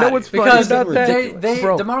Somebody's got You know what's it. funny because about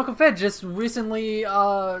that? Demonical Fed just recently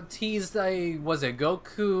teased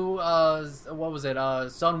Goku what was it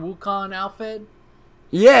Sun Wukong outfit?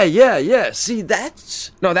 Yeah. See,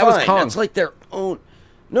 that's that fine. was Kong. That's like their own.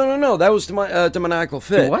 No. That was Demonical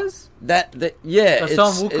Fit. It was? The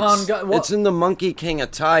Sun Wukong it's in the Monkey King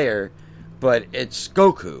attire, but it's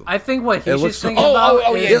Goku. I think what he's just thinking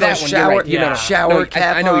about is that shower, one. Shower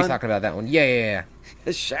cap. I know he's talking about that one. Yeah.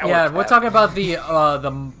 His shower cap. We're talking about the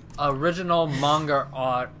original manga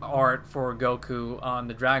art for Goku on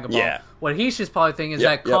the Dragon Ball. Yeah. What he's just probably thinking is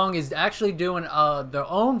that Kong is actually doing their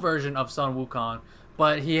own version of Sun Wukong.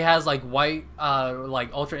 But he has like white,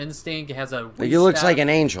 like Ultra Instinct. He has he looks like an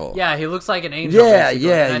angel. Yeah, he looks like an angel. Yeah.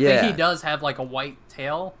 I think he does have like a white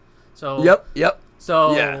tail. So Yep.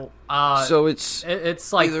 So so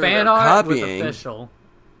it's like fan art with official.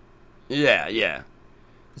 Yeah.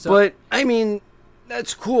 So, but I mean,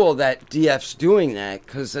 that's cool that DF's doing that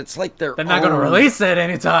because it's like they're not going to release it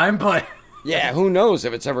anytime, but. Yeah, who knows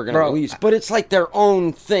if it's ever going to release. But it's like their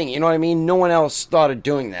own thing, you know what I mean? No one else thought of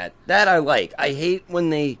doing that. That I like. I hate when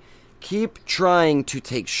they keep trying to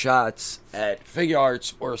take shots at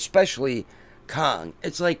Figuarts or especially Kong.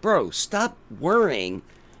 It's like, bro, stop worrying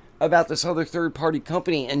about this other third-party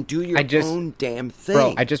company and do your own damn thing.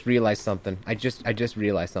 Bro, I just realized something. I just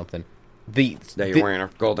realized something. That you're wearing a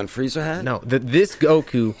golden Frieza hat? No, this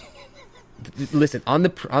Goku... Listen, on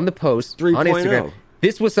the post 3. on Instagram...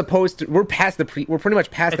 This was supposed to. We're pretty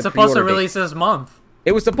much past It's the supposed to pre-order date. release this month.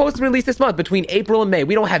 It was supposed to release this month between April and May.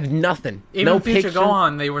 We don't have nothing. Even no Future picture.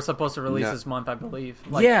 Gohan, they were supposed to release this month, I believe.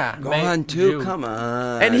 Yeah. Gohan 2, June. come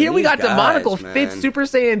on. And here we got These Demonical guys, Fit man. Super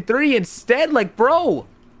Saiyan 3 instead. Like, bro,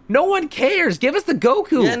 no one cares. Give us the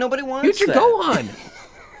Goku. Yeah, nobody wants Future that. Gohan.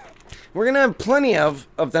 We're going to have plenty of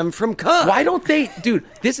them from Kong. Why don't they, dude,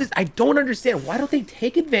 I don't understand. Why don't they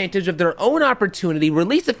take advantage of their own opportunity,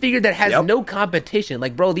 release a figure that has no competition?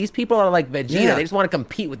 Like, bro, these people are like Vegeta. Yeah. They just want to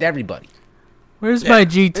compete with everybody. Where's my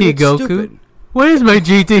GT it's Goku? stupid. Where's my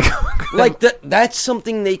GT Goku? Like, that's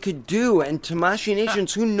something they could do. And Tamashii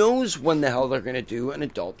Nations, who knows when the hell they're going to do an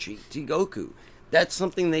adult GT Goku. That's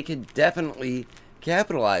something they could definitely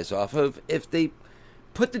capitalize off of if they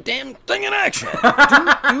put the damn thing in action.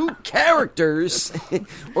 do characters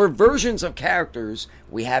or versions of characters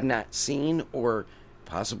we have not seen or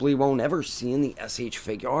possibly won't ever see in the SH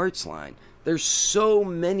Figuarts line. There's so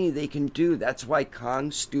many they can do. That's why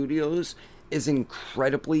Kong Studios is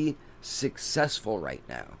incredibly successful right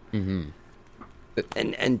now. Mm-hmm.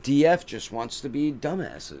 And DF just wants to be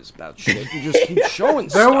dumbasses about shit and just keep showing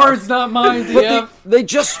Their stuff. words, not mine, DF. But they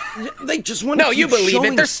just want to No, keep you believe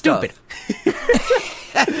showing it. They're stuff. stupid.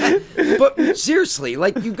 But seriously,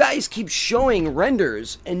 like, you guys keep showing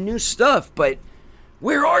renders and new stuff, but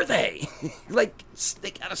where are they? Like,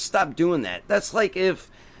 they gotta stop doing that. That's like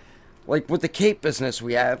if, like, with the cape business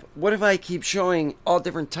we have, what if I keep showing all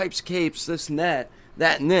different types of capes, this and that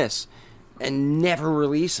and this, and never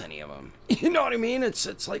release any of them? You know what I mean?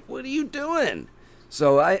 It's like, what are you doing?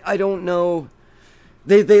 So I don't know.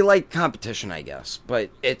 They like competition, I guess, but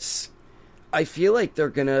I feel like they're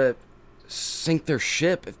gonna sink their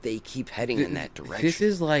ship if they keep heading in that direction. This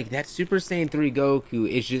is like that Super Saiyan 3 Goku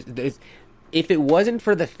is just if it wasn't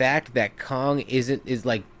for the fact that Kong is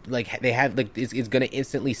they have like is going to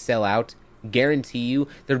instantly sell out, guarantee you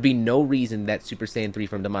there'd be no reason that Super Saiyan 3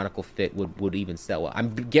 from Demonical Fit would even sell well. I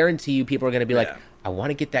guarantee you people are going to be like, I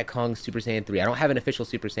want to get that Kong Super Saiyan 3. I don't have an official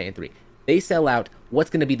Super Saiyan 3. They sell out. What's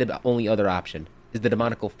going to be the only other option? Is the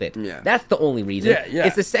Demonical Fit. Yeah. That's the only reason. Yeah.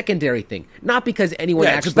 It's a secondary thing. Not because anyone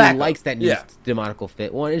Yeah, it's actually backup. likes that new Yeah. Demonical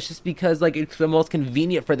Fit one. It's just because like it's the most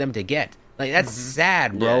convenient for them to get. Like that's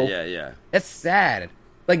sad, bro. Yeah. That's sad.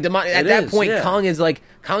 Like at that point, yeah. Kong is like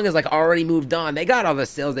already moved on. They got all the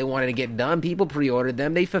sales they wanted to get done. People pre-ordered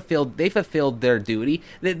them. They fulfilled their duty.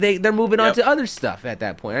 They're moving on to other stuff at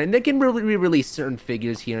that point. And they can re-release certain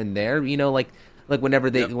figures here and there. You know, like whenever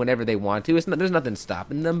they want to. There's nothing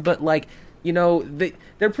stopping them. But like, you know,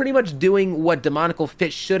 they're pretty much doing what Demonical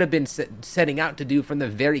Fit should have been setting out to do from the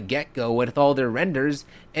very get-go with all their renders.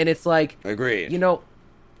 And it's like, Agreed. You know.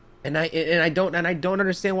 And I don't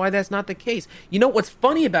understand why that's not the case. You know what's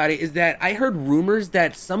funny about it is that I heard rumors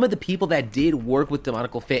that some of the people that did work with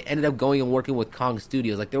Demonical Fit ended up going and working with Kong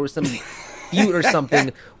Studios. Like there was some feud or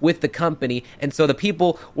something with the company, and so the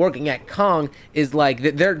people working at Kong is like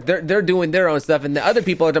they're doing their own stuff, and the other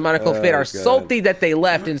people at Demonical Fit are salty that they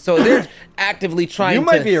left, and so they're actively trying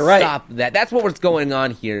to stop that. That's what's going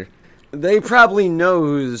on here. They probably know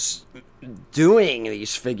who's doing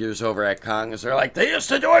these figures over at Kong. They're like, they used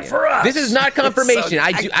to do it for us. This is not confirmation.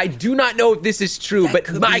 I do not know if this is true,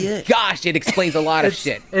 but my gosh, it explains a lot of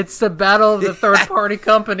shit. It's the battle of the third-party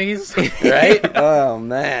companies. Right? Oh,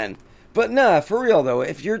 man. But nah, for real, though,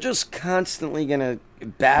 if you're just constantly going to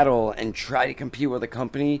battle and try to compete with a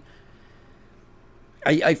company,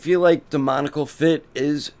 I feel like Demonical Fit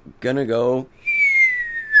is going to go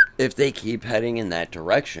if they keep heading in that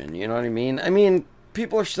direction. You know what I mean? I mean,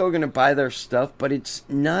 people are still going to buy their stuff, but it's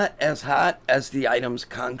not as hot as the items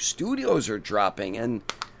Kong Studios are dropping, and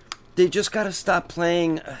they just got to stop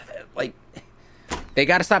playing, They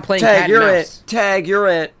got to stop playing cat and mouse. Tag, you're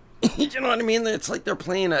it. You know what I mean? It's like they're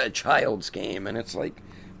playing a child's game, and it's like,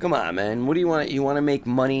 come on, man. What do you want? You want to make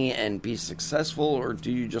money and be successful, or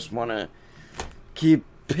do you just want to keep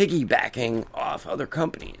piggybacking off other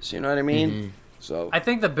companies? You know what I mean? Mm-hmm. So I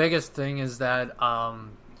think the biggest thing is that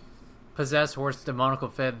Possessed Horse Demonical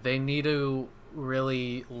Fit, they need to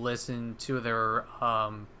really listen to their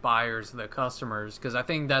buyers, the customers, because I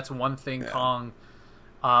think that's one thing Kong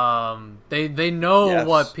they know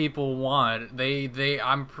what people want.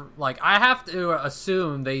 I have to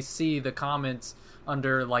assume they see the comments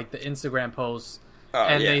under like the Instagram posts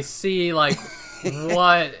they see like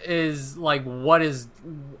what is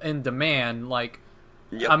in demand. Like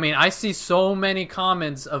I mean, I see so many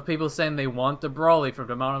comments of people saying they want the Broly from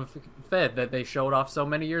Demonical Fit that they showed off so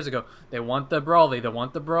many years ago. They want the Broly. They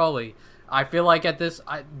want the Broly. I feel like at this,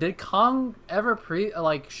 did Kong ever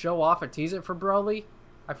show off a teaser for Broly?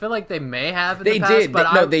 I feel like they may have in They the past, did.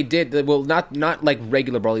 but They did. Well, not like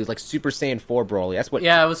regular Broly. It was like Super Saiyan 4 Broly. That's what.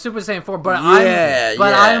 Yeah, it was Super Saiyan 4, but Yeah,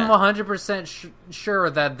 I'm 100% sure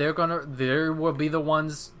that they will be the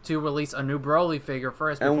ones to release a new Broly figure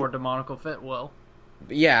first before Demonical Fit will.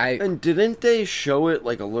 Yeah. And didn't they show it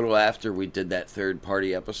like a little after we did that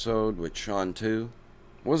third-party episode with Sean too?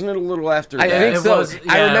 Wasn't it a little after that? I think so.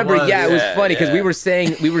 I remember. It was funny because we were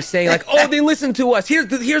saying like, oh, they listened to us. Here's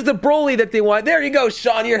the Broly that they want. There you go,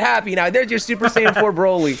 Sean. You're happy now. There's your Super Saiyan 4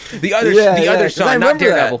 Broly. The other Sean, not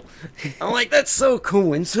Daredevil. I'm like, that's so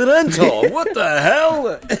coincidental. What the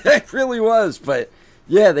hell? It really was. But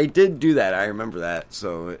yeah, they did do that. I remember that.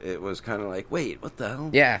 So it was kind of like, wait, what the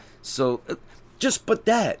hell? Yeah. So just put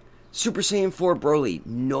that Super Saiyan 4 Broly.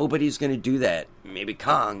 Nobody's gonna do that. Maybe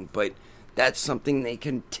Kong, but. That's something they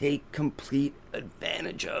can take complete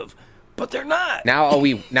advantage of, but they're not. Now all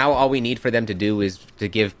we need for them to do is to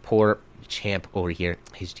give poor Champ over here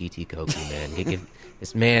his GT Goku, man.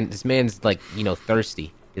 This man's like,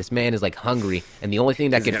 thirsty. This man is like hungry, and the only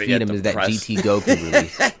thing that can feed him is that GT Goku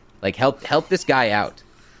release. Like help this guy out.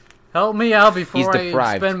 Help me out before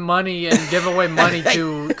I spend money and give away money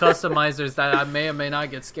to customizers that I may or may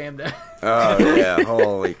not get scammed at. Oh, yeah.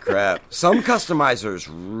 Holy crap. Some customizers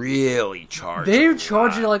really charge. They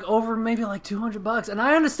charge you like over maybe like $200. And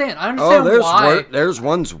I understand. There's why. There's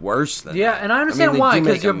ones worse than that. And I understand why.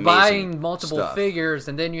 Because you're buying multiple figures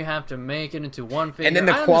and then you have to make it into one figure. And then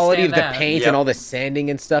the quality of the paint and all the sanding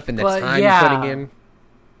and stuff and the time you're putting in.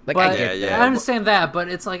 Like, I understand that, but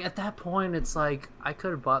it's like at that point, it's like I could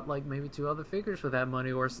have bought like maybe 2 other figures for that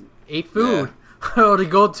money, or ate food, or to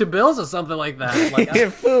go to Bills or something like that. Like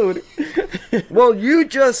food. Well, you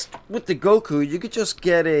just with the Goku, you could just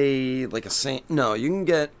get you can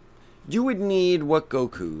get. You would need what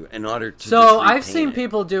Goku in order to. So I've seen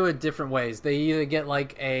people do it different ways. They either get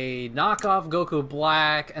like a knockoff Goku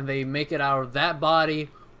Black and they make it out of that body,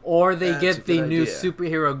 or they get the new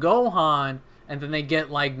superhero Gohan. And then they get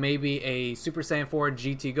like maybe a Super Saiyan 4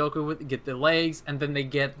 GT Goku get the legs, and then they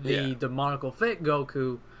get the Demonical Fit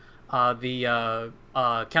Goku, counter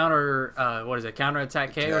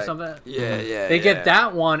attack K or something. They get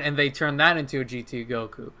that one, and they turn that into a GT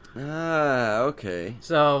Goku. Ah, okay.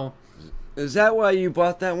 So, is that why you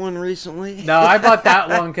bought that one recently? No, I bought that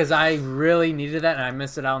one because I really needed that, and I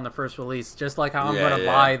missed it out on the first release. Just like how I'm going to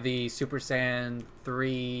buy the Super Saiyan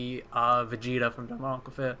 3 Vegeta from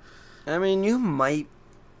Demonical Fit. I mean, you might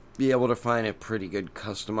be able to find a pretty good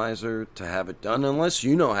customizer to have it done, unless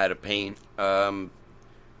you know how to paint.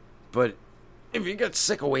 But if you get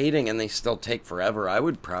sick of waiting and they still take forever, I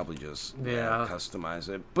would probably just customize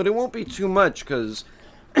it. But it won't be too much, because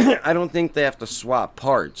I don't think they have to swap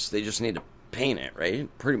parts. They just need to paint it, right?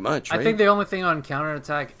 Pretty much, right? I think the only thing on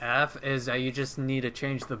Counterattack F is that you just need to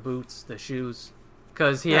change the boots, the shoes.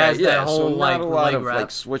 Because he has that whole, so not a lot of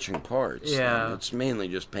wrap. switching parts. Yeah. It's mainly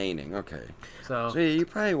just painting. Okay. So you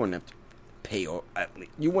probably wouldn't have to pay,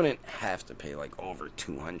 you wouldn't have to pay, like, over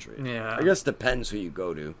 $200. Yeah. I guess depends who you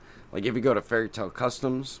go to. Like, if you go to Fairy Tail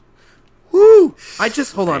Customs, woo! I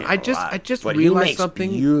just but realized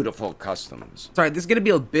something. Beautiful customs. Sorry, this is going to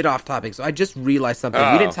be a bit off topic, so I just realized something.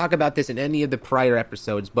 We didn't talk about this in any of the prior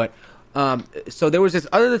episodes, but so there was this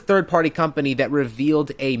other third-party company that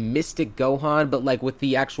revealed a Mystic Gohan, but like with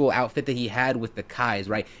the actual outfit that he had with the Kais,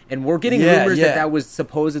 right? And we're getting rumors that was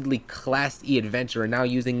supposedly Class E Adventure, and now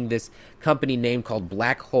using this company name called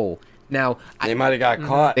Black Hole. Now they might have got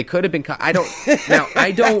caught. They could have been caught. I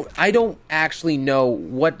don't actually know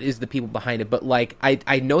what is the people behind it, but like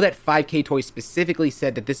I know that 5K Toys specifically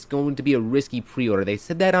said that this is going to be a risky pre-order. They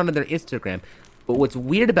said that on their Instagram. But what's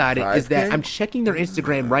weird about it is that I'm checking their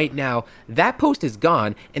Instagram right now. That post is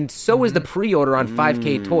gone, and so is the pre-order on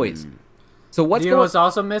 5K Toys. So what's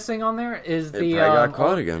also missing on there is got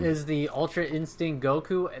caught again. Is the Ultra Instinct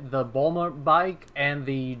Goku, the Bulma bike, and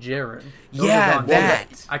the Jiren.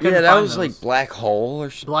 That was like Black Hole or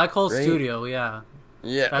something. Black Hole Studio, yeah.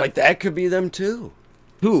 Yeah, like that could be them too.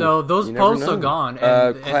 Who? So those posts are gone.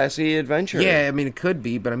 Classy Adventure. Yeah, I mean it could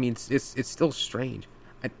be, but I mean it's still strange.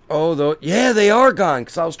 They are gone,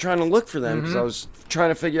 because I was trying to look for them, because I was trying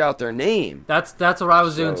to figure out their name. That's what I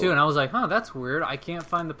was doing too, and I was like, that's weird. I can't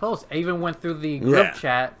find the post. I even went through the group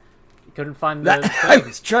chat. Couldn't find the I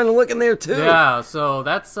was trying to look in there too. Yeah, so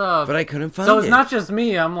that's but I couldn't find it. So it's not just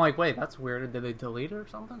me. I'm like, wait, that's weird. Did they delete it or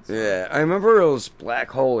something? So, yeah, I remember it was Black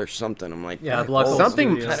Hole or something. I'm like, Black Hole.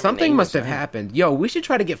 Something must have happened. Yo, we should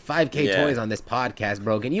try to get 5K Toys on this podcast,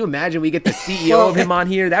 bro. Can you imagine we get the CEO of him on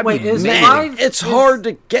here? That'd be amazing. It's hard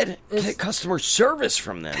to get customer service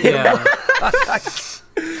from them. Yeah.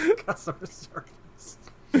 Customer service.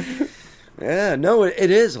 Yeah, no, it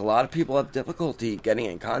is. A lot of people have difficulty getting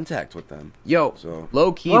in contact with them. Yo, So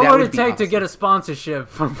low key, What that would would it be take to awesome. get a sponsorship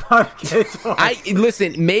from 5K Toys?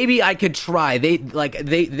 Listen. Maybe I could try.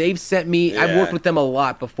 They've sent me. I've worked with them a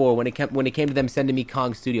lot before. When it came to them sending me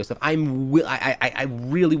Kong Studio stuff, I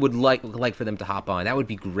really would like for them to hop on. That would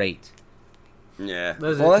be great. yeah.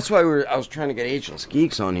 Listen. Well, that's why I was trying to get Ageless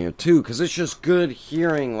Geeks on here too, because it's just good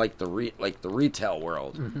hearing like the retail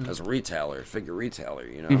world as a retailer, figure retailer,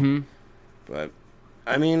 you know. Mm-hmm. But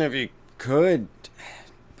I mean, if you could,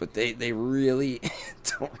 but they really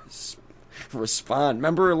don't respond.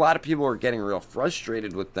 Remember, a lot of people were getting real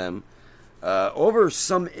frustrated with them over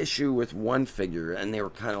some issue with one figure, and they were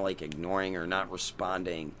kind of like ignoring or not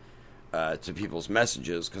responding to people's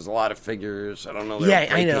messages, because a lot of figures, I don't know. Yeah,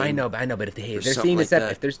 I know. But if they're seeing this,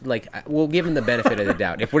 like if there's like, we'll give them the benefit of the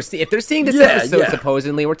doubt. If they're seeing this Yeah, episode, yeah.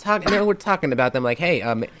 supposedly we're talking about them like, hey,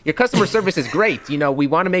 your customer service is great. You know, we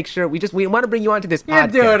want to make sure we want to bring you onto this You're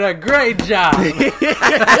podcast. doing a great job.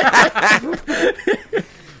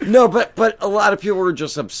 No, but a lot of people were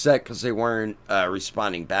just upset because they weren't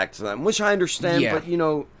responding back to them, which I understand. Yeah. But you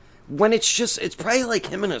know, when it's probably like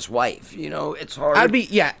him and his wife. You know, it's hard. to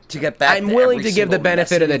get back. I'm to willing every to give the single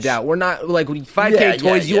benefit of the message. doubt. We're not like 5K Yeah,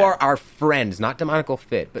 Toys. yeah, You yeah. are our friends, not Demonical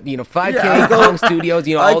Fit, but 5K Yeah, I go- Kong Studios.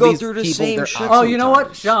 You know, I all go these through the people. same They're shit. awesome. Oh, you know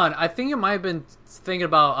what, Sometimes. Sean? I think you might have been thinking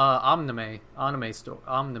about anime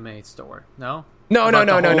store. No. No. Yeah,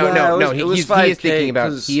 it was He is 5K, thinking about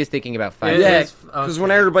 'cause- 5K. It Yeah, is- because okay.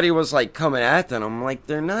 when everybody was like coming at them, I'm like,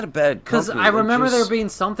 they're not a bad Because company. I remember They're there just- being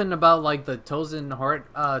something about like the Tozen Art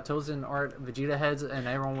Vegeta heads, and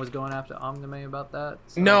everyone was going after Omnime about that.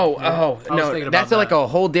 So, No, yeah, I was no, thinking that's about like that. a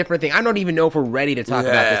whole different thing. I don't even know if we're ready to talk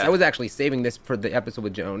about this. Yeah. I was actually saving this for the episode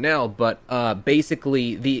with Jonelle, but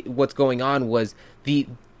basically, what's going on was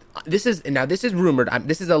this is rumored.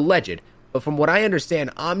 This is alleged. But from what I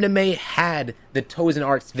understand, Omnime had the Tozen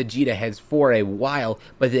Arts Vegeta heads for a while,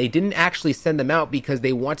 but they didn't actually send them out because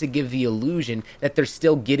they want to give the illusion that they're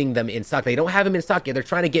still getting them in stock. They don't have them in stock yet. They're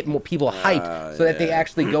trying to get more people hyped so that they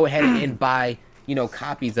actually go ahead and buy,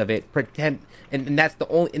 copies of it. Pretend, and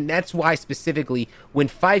that's why specifically when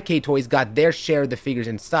 5K Toys got their share of the figures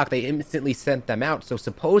in stock, they instantly sent them out. So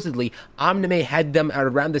supposedly Omnime had them at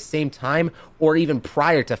around the same time or even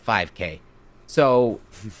prior to 5K. So.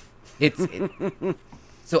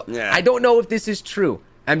 Yeah. I don't know if this is true.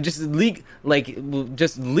 I'm just legally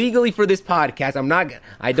for this podcast.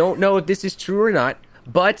 I don't know if this is true or not.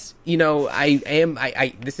 But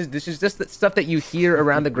this is just the stuff that you hear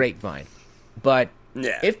around the grapevine. But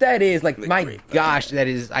Yeah. if that is like, The my grapevine. gosh, that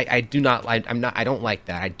is I do not like. I don't like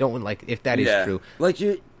that. I don't like if that is true. Like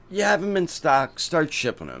you have them in stock, start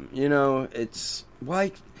shipping them. You know, it's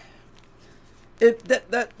why.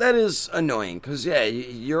 That is annoying because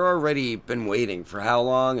you're already been waiting for how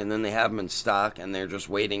long, and then they have them in stock, and they're just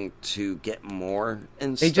waiting to get more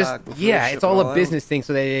in They stock. just before they it's ship all it a out. business thing,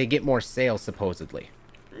 so they get more sales supposedly.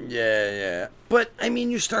 Yeah. But I mean,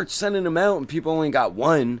 you start sending them out, and people only got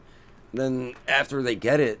one. Then after they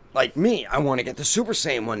get it, like me, I want to get the Super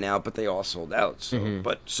Saiyan one now, but they all sold out. So,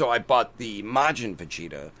 so I bought the Majin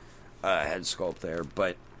Vegeta head sculpt there.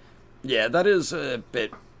 But yeah, that is a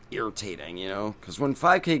bit irritating, because when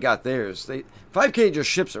 5K got theirs, 5K just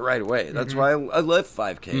ships it right away. That's why I love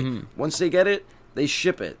 5K. Once they get it, they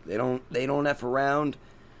ship it. They don't F around,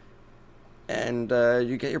 and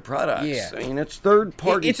you get your products. Yeah. I mean, it's third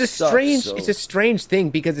party. It's a strange thing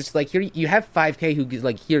because it's like here you have 5K who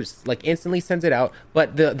instantly sends it out,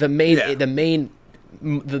 but the main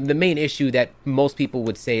issue that most people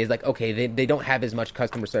would say is like, okay, they don't have as much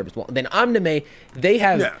customer service. Well, then Omnime,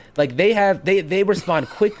 they respond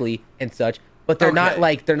quickly and such, but they're not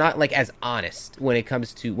like as honest when it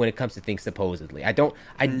comes to things supposedly.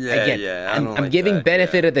 I'm giving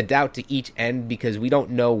benefit of the doubt to each end because we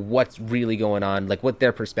don't know what's really going on, like what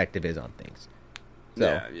their perspective is on things.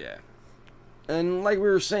 So. Yeah. And like we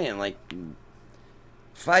were saying, like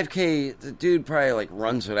 5K, the dude probably like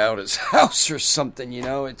runs it out his house or something,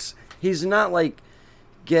 he's not like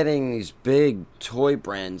getting these big toy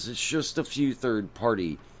brands. It's just a few third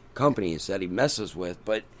party companies that he messes with.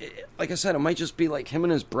 But like I said, it might just be like him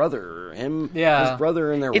and his brother, or his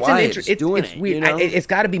brother and their wives doing it. Weird. It's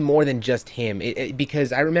got to be more than just him,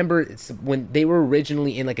 because I remember when they were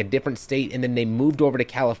originally in like a different state, and then they moved over to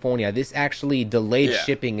California. This actually delayed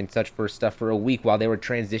shipping and such for stuff for a week while they were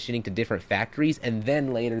transitioning to different factories, and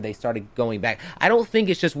then later they started going back. I don't think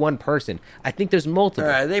it's just one person. I think there's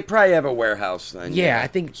multiple. They probably have a warehouse then. Yeah, I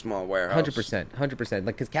think small warehouse. 100%.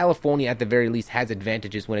 Like, because California at the very least has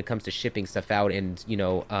advantages when it comes to shipping stuff out and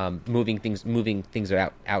moving things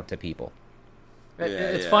out to people.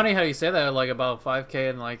 It's funny how you say that, like about 5K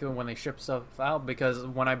and like when they ship stuff out, because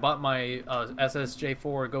when I bought my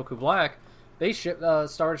SSJ4 Goku Black, they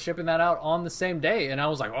started shipping that out on the same day, and I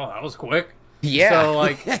was like, oh, that was quick. Yeah.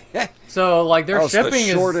 So like their shipping is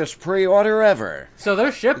the shortest pre-order ever. So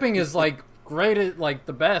their shipping is like great, like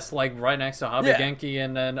the best, like right next to Hobby Genki,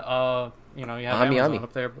 and then you have Amazon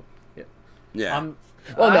up there. But, yeah.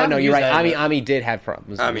 No, you're right. Ami did have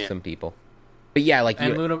problems with some people. But yeah, like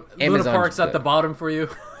and Luna Park's at the bottom for you.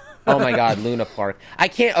 Oh my God, Luna Park. I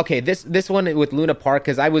can't. Okay, this one with Luna Park,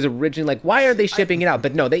 because I was originally like, why are they shipping it out?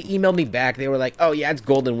 But no, they emailed me back. They were like, oh yeah, it's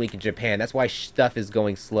Golden Week in Japan. That's why stuff is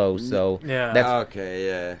going slow. So yeah, that's okay.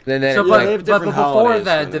 Yeah. But before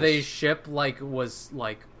that, did they ship was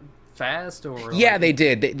fast or? Yeah, they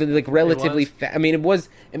did. They like relatively fast. I mean, it was.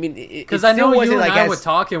 I mean, because I know you and I were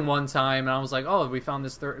talking one time, and I was like, "Oh, we found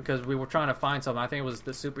this because we were trying to find something. I think it was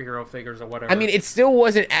the superhero figures or whatever." I mean, it still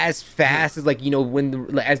wasn't as fast as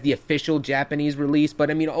as the official Japanese release, but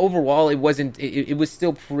I mean, overall, it wasn't. It was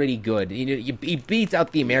still pretty good. It beats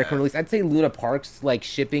out the American release. I'd say Luna Park's like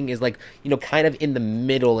shipping is like kind of in the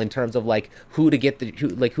middle in terms of like who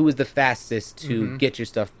is the fastest to get your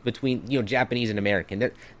stuff between Japanese and American.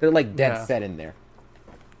 They're like dead set in there.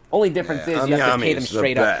 Only difference is you have to pay them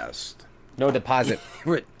straight up. No deposit.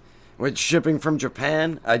 With shipping from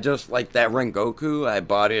Japan, I just like that Rengoku. I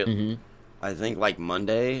bought it, I think like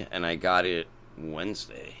Monday, and I got it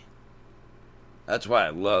Wednesday. That's why I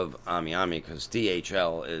love Ami because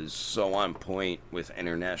DHL is so on point with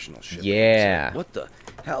international shipping. Yeah. Like,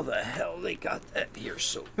 how the hell they got that here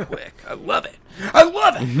so quick? I love it. I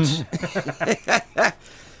love it.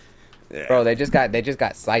 Yeah. Bro, they just got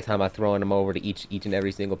Saitama throwing them over to each and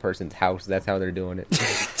every single person's house. That's how they're doing it.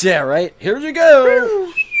 Yeah, right. Here you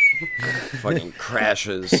go. Fucking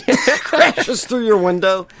crashes through your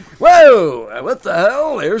window. Whoa! What the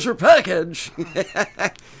hell? Here's your package.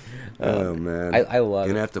 Oh man, I love it. You're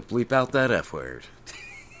gonna have to bleep out that F word.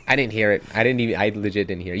 I didn't hear it. I legit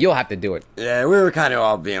didn't hear it. You'll have to do it. Yeah, we were kind of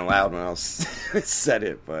all being loud when I said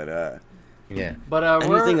it, but yeah. But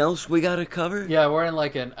anything else we got to cover? Yeah, we're in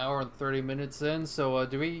like an hour and 30 minutes in. So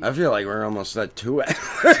do we? I feel like we're almost at 2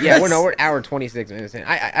 hours. Yeah, we're hour 26 minutes in.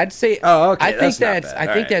 I'd say. Oh, okay. I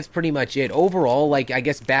think that's pretty much it. Overall, like I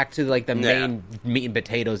guess back to like the main meat and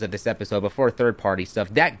potatoes of this episode before third party stuff.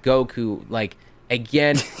 That Goku, like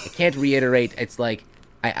again, I can't reiterate. It's like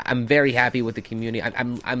I'm very happy with the community.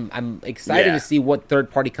 I'm excited to see what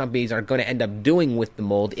third party companies are going to end up doing with the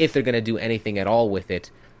mold, if they're going to do anything at all with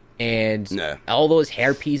it. And all those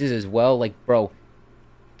hair pieces as well, like, bro,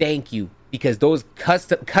 thank you. Because those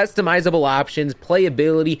customizable options,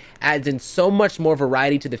 playability, adds in so much more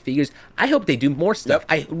variety to the figures. I hope they do more stuff.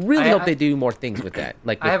 I really hope they do more things with that.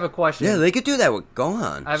 Like, I have a question. Yeah, they could do that with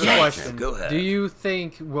Gohan. I have a question. Go ahead. Do you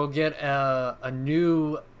think we'll get a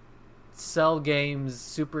new Cell Games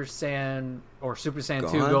Super Saiyan or Super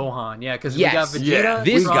Saiyan 2 Gohan? Yeah, because we got Vegeta,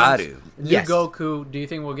 we got to. New Goku. Do you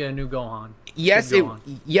think we'll get a new Gohan? Yes,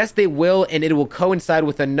 they will, and it will coincide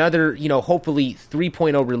with another, hopefully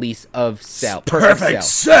 3.0 release of Cell. Perfect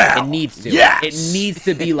Cell. It needs to. Yes. It needs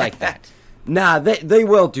to be like that. Nah, they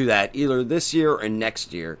will do that either this year or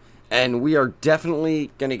next year, and we are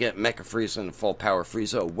definitely going to get Mecha Frieza and Full Power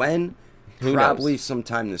Frieza. When? Probably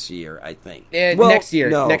sometime this year, I think. Next year.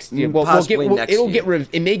 Next year. Well, possibly next year.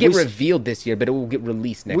 It may get revealed this year, but it will get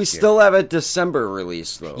released next year. We still have a December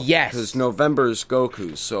release, though. Yes. Because November is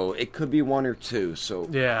Goku, so it could be 1 or 2. So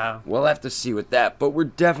yeah, we'll have to see with that. But we're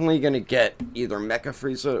definitely going to get either Mecha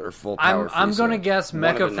Frieza or Full Power Frieza. I'm going to guess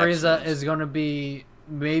Mecha Frieza is going to be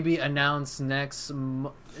maybe announced next.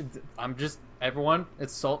 Everyone,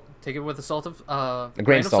 it's salt. Take it with a salt of a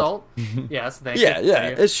grain of salt. Yes, thank you. Yeah.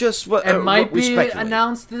 It's just what it might be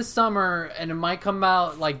announced this summer, and it might come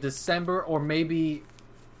out like December or maybe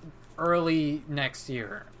early next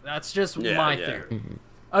year. That's just my theory.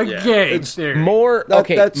 Again, theory. More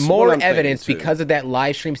evidence because of that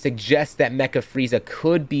live stream suggests that Mecha Frieza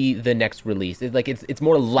could be the next release. It's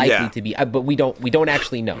more likely to be, but we don't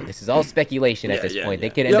actually know. This is all speculation at this point.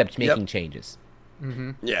 They could end up making changes.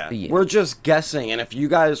 Mm-hmm. Yeah, we're just guessing, and if you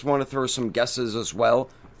guys want to throw some guesses as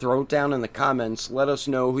well, throw it down in the comments. Let us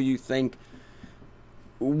know who you think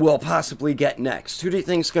we'll possibly get next. Who do you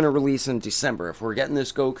think is going to release in December? If we're getting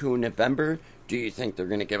this Goku in November, do you think they're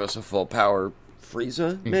going to give us a Full Power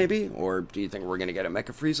Frieza, maybe? Or do you think we're going to get a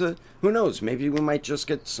Mecha Frieza? Who knows? Maybe we might just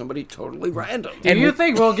get somebody totally random. Do you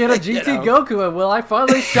think we'll get a GT Goku, and will I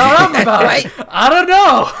finally shut up about it? I don't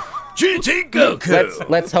know. GT Goku.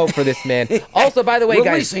 Let's hope for this, man. Also, by the way, guys,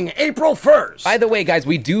 releasing April 1st. By the way, guys,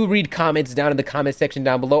 we do read comments down in the comment section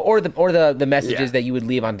down below, or the messages that you would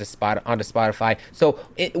leave onto Spotify. So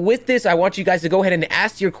with this, I want you guys to go ahead and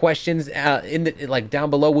ask your questions down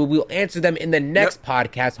below. We will answer them in the next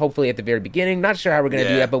podcast, hopefully at the very beginning. Not sure how we're going to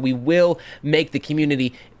do that, but we will make the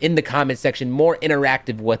community in the comment section more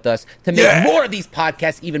interactive with us to make more of these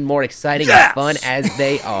podcasts even more exciting and fun as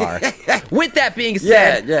they are. With that being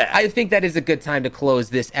said, I think that is a good time to close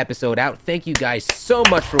this episode out. Thank you guys so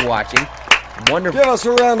much for watching. Wonderful. Give us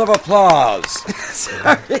a round of applause.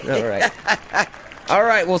 All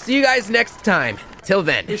right, we'll see you guys next time. Till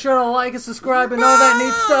then. Be sure to like and subscribe and all that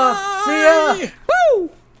neat stuff. See ya. Woo!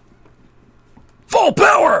 Full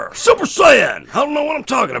power! Super Saiyan! I don't know what I'm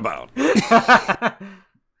talking about.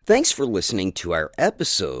 Thanks for listening to our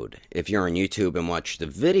episode. If you're on YouTube and watch the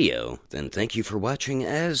video, then thank you for watching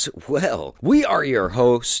as well. We are your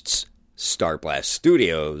hosts, Starblast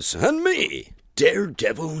Studios, and me,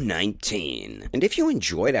 Daredevil19. And if you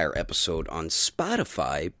enjoyed our episode on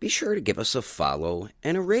Spotify, be sure to give us a follow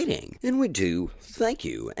and a rating. And we do thank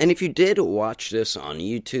you. And if you did watch this on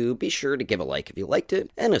YouTube, be sure to give a like if you liked it,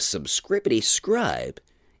 and a subscribe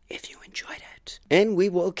if you enjoyed it. And we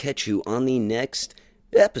will catch you on the next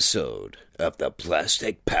episode of the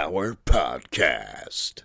Plastic Power Podcast.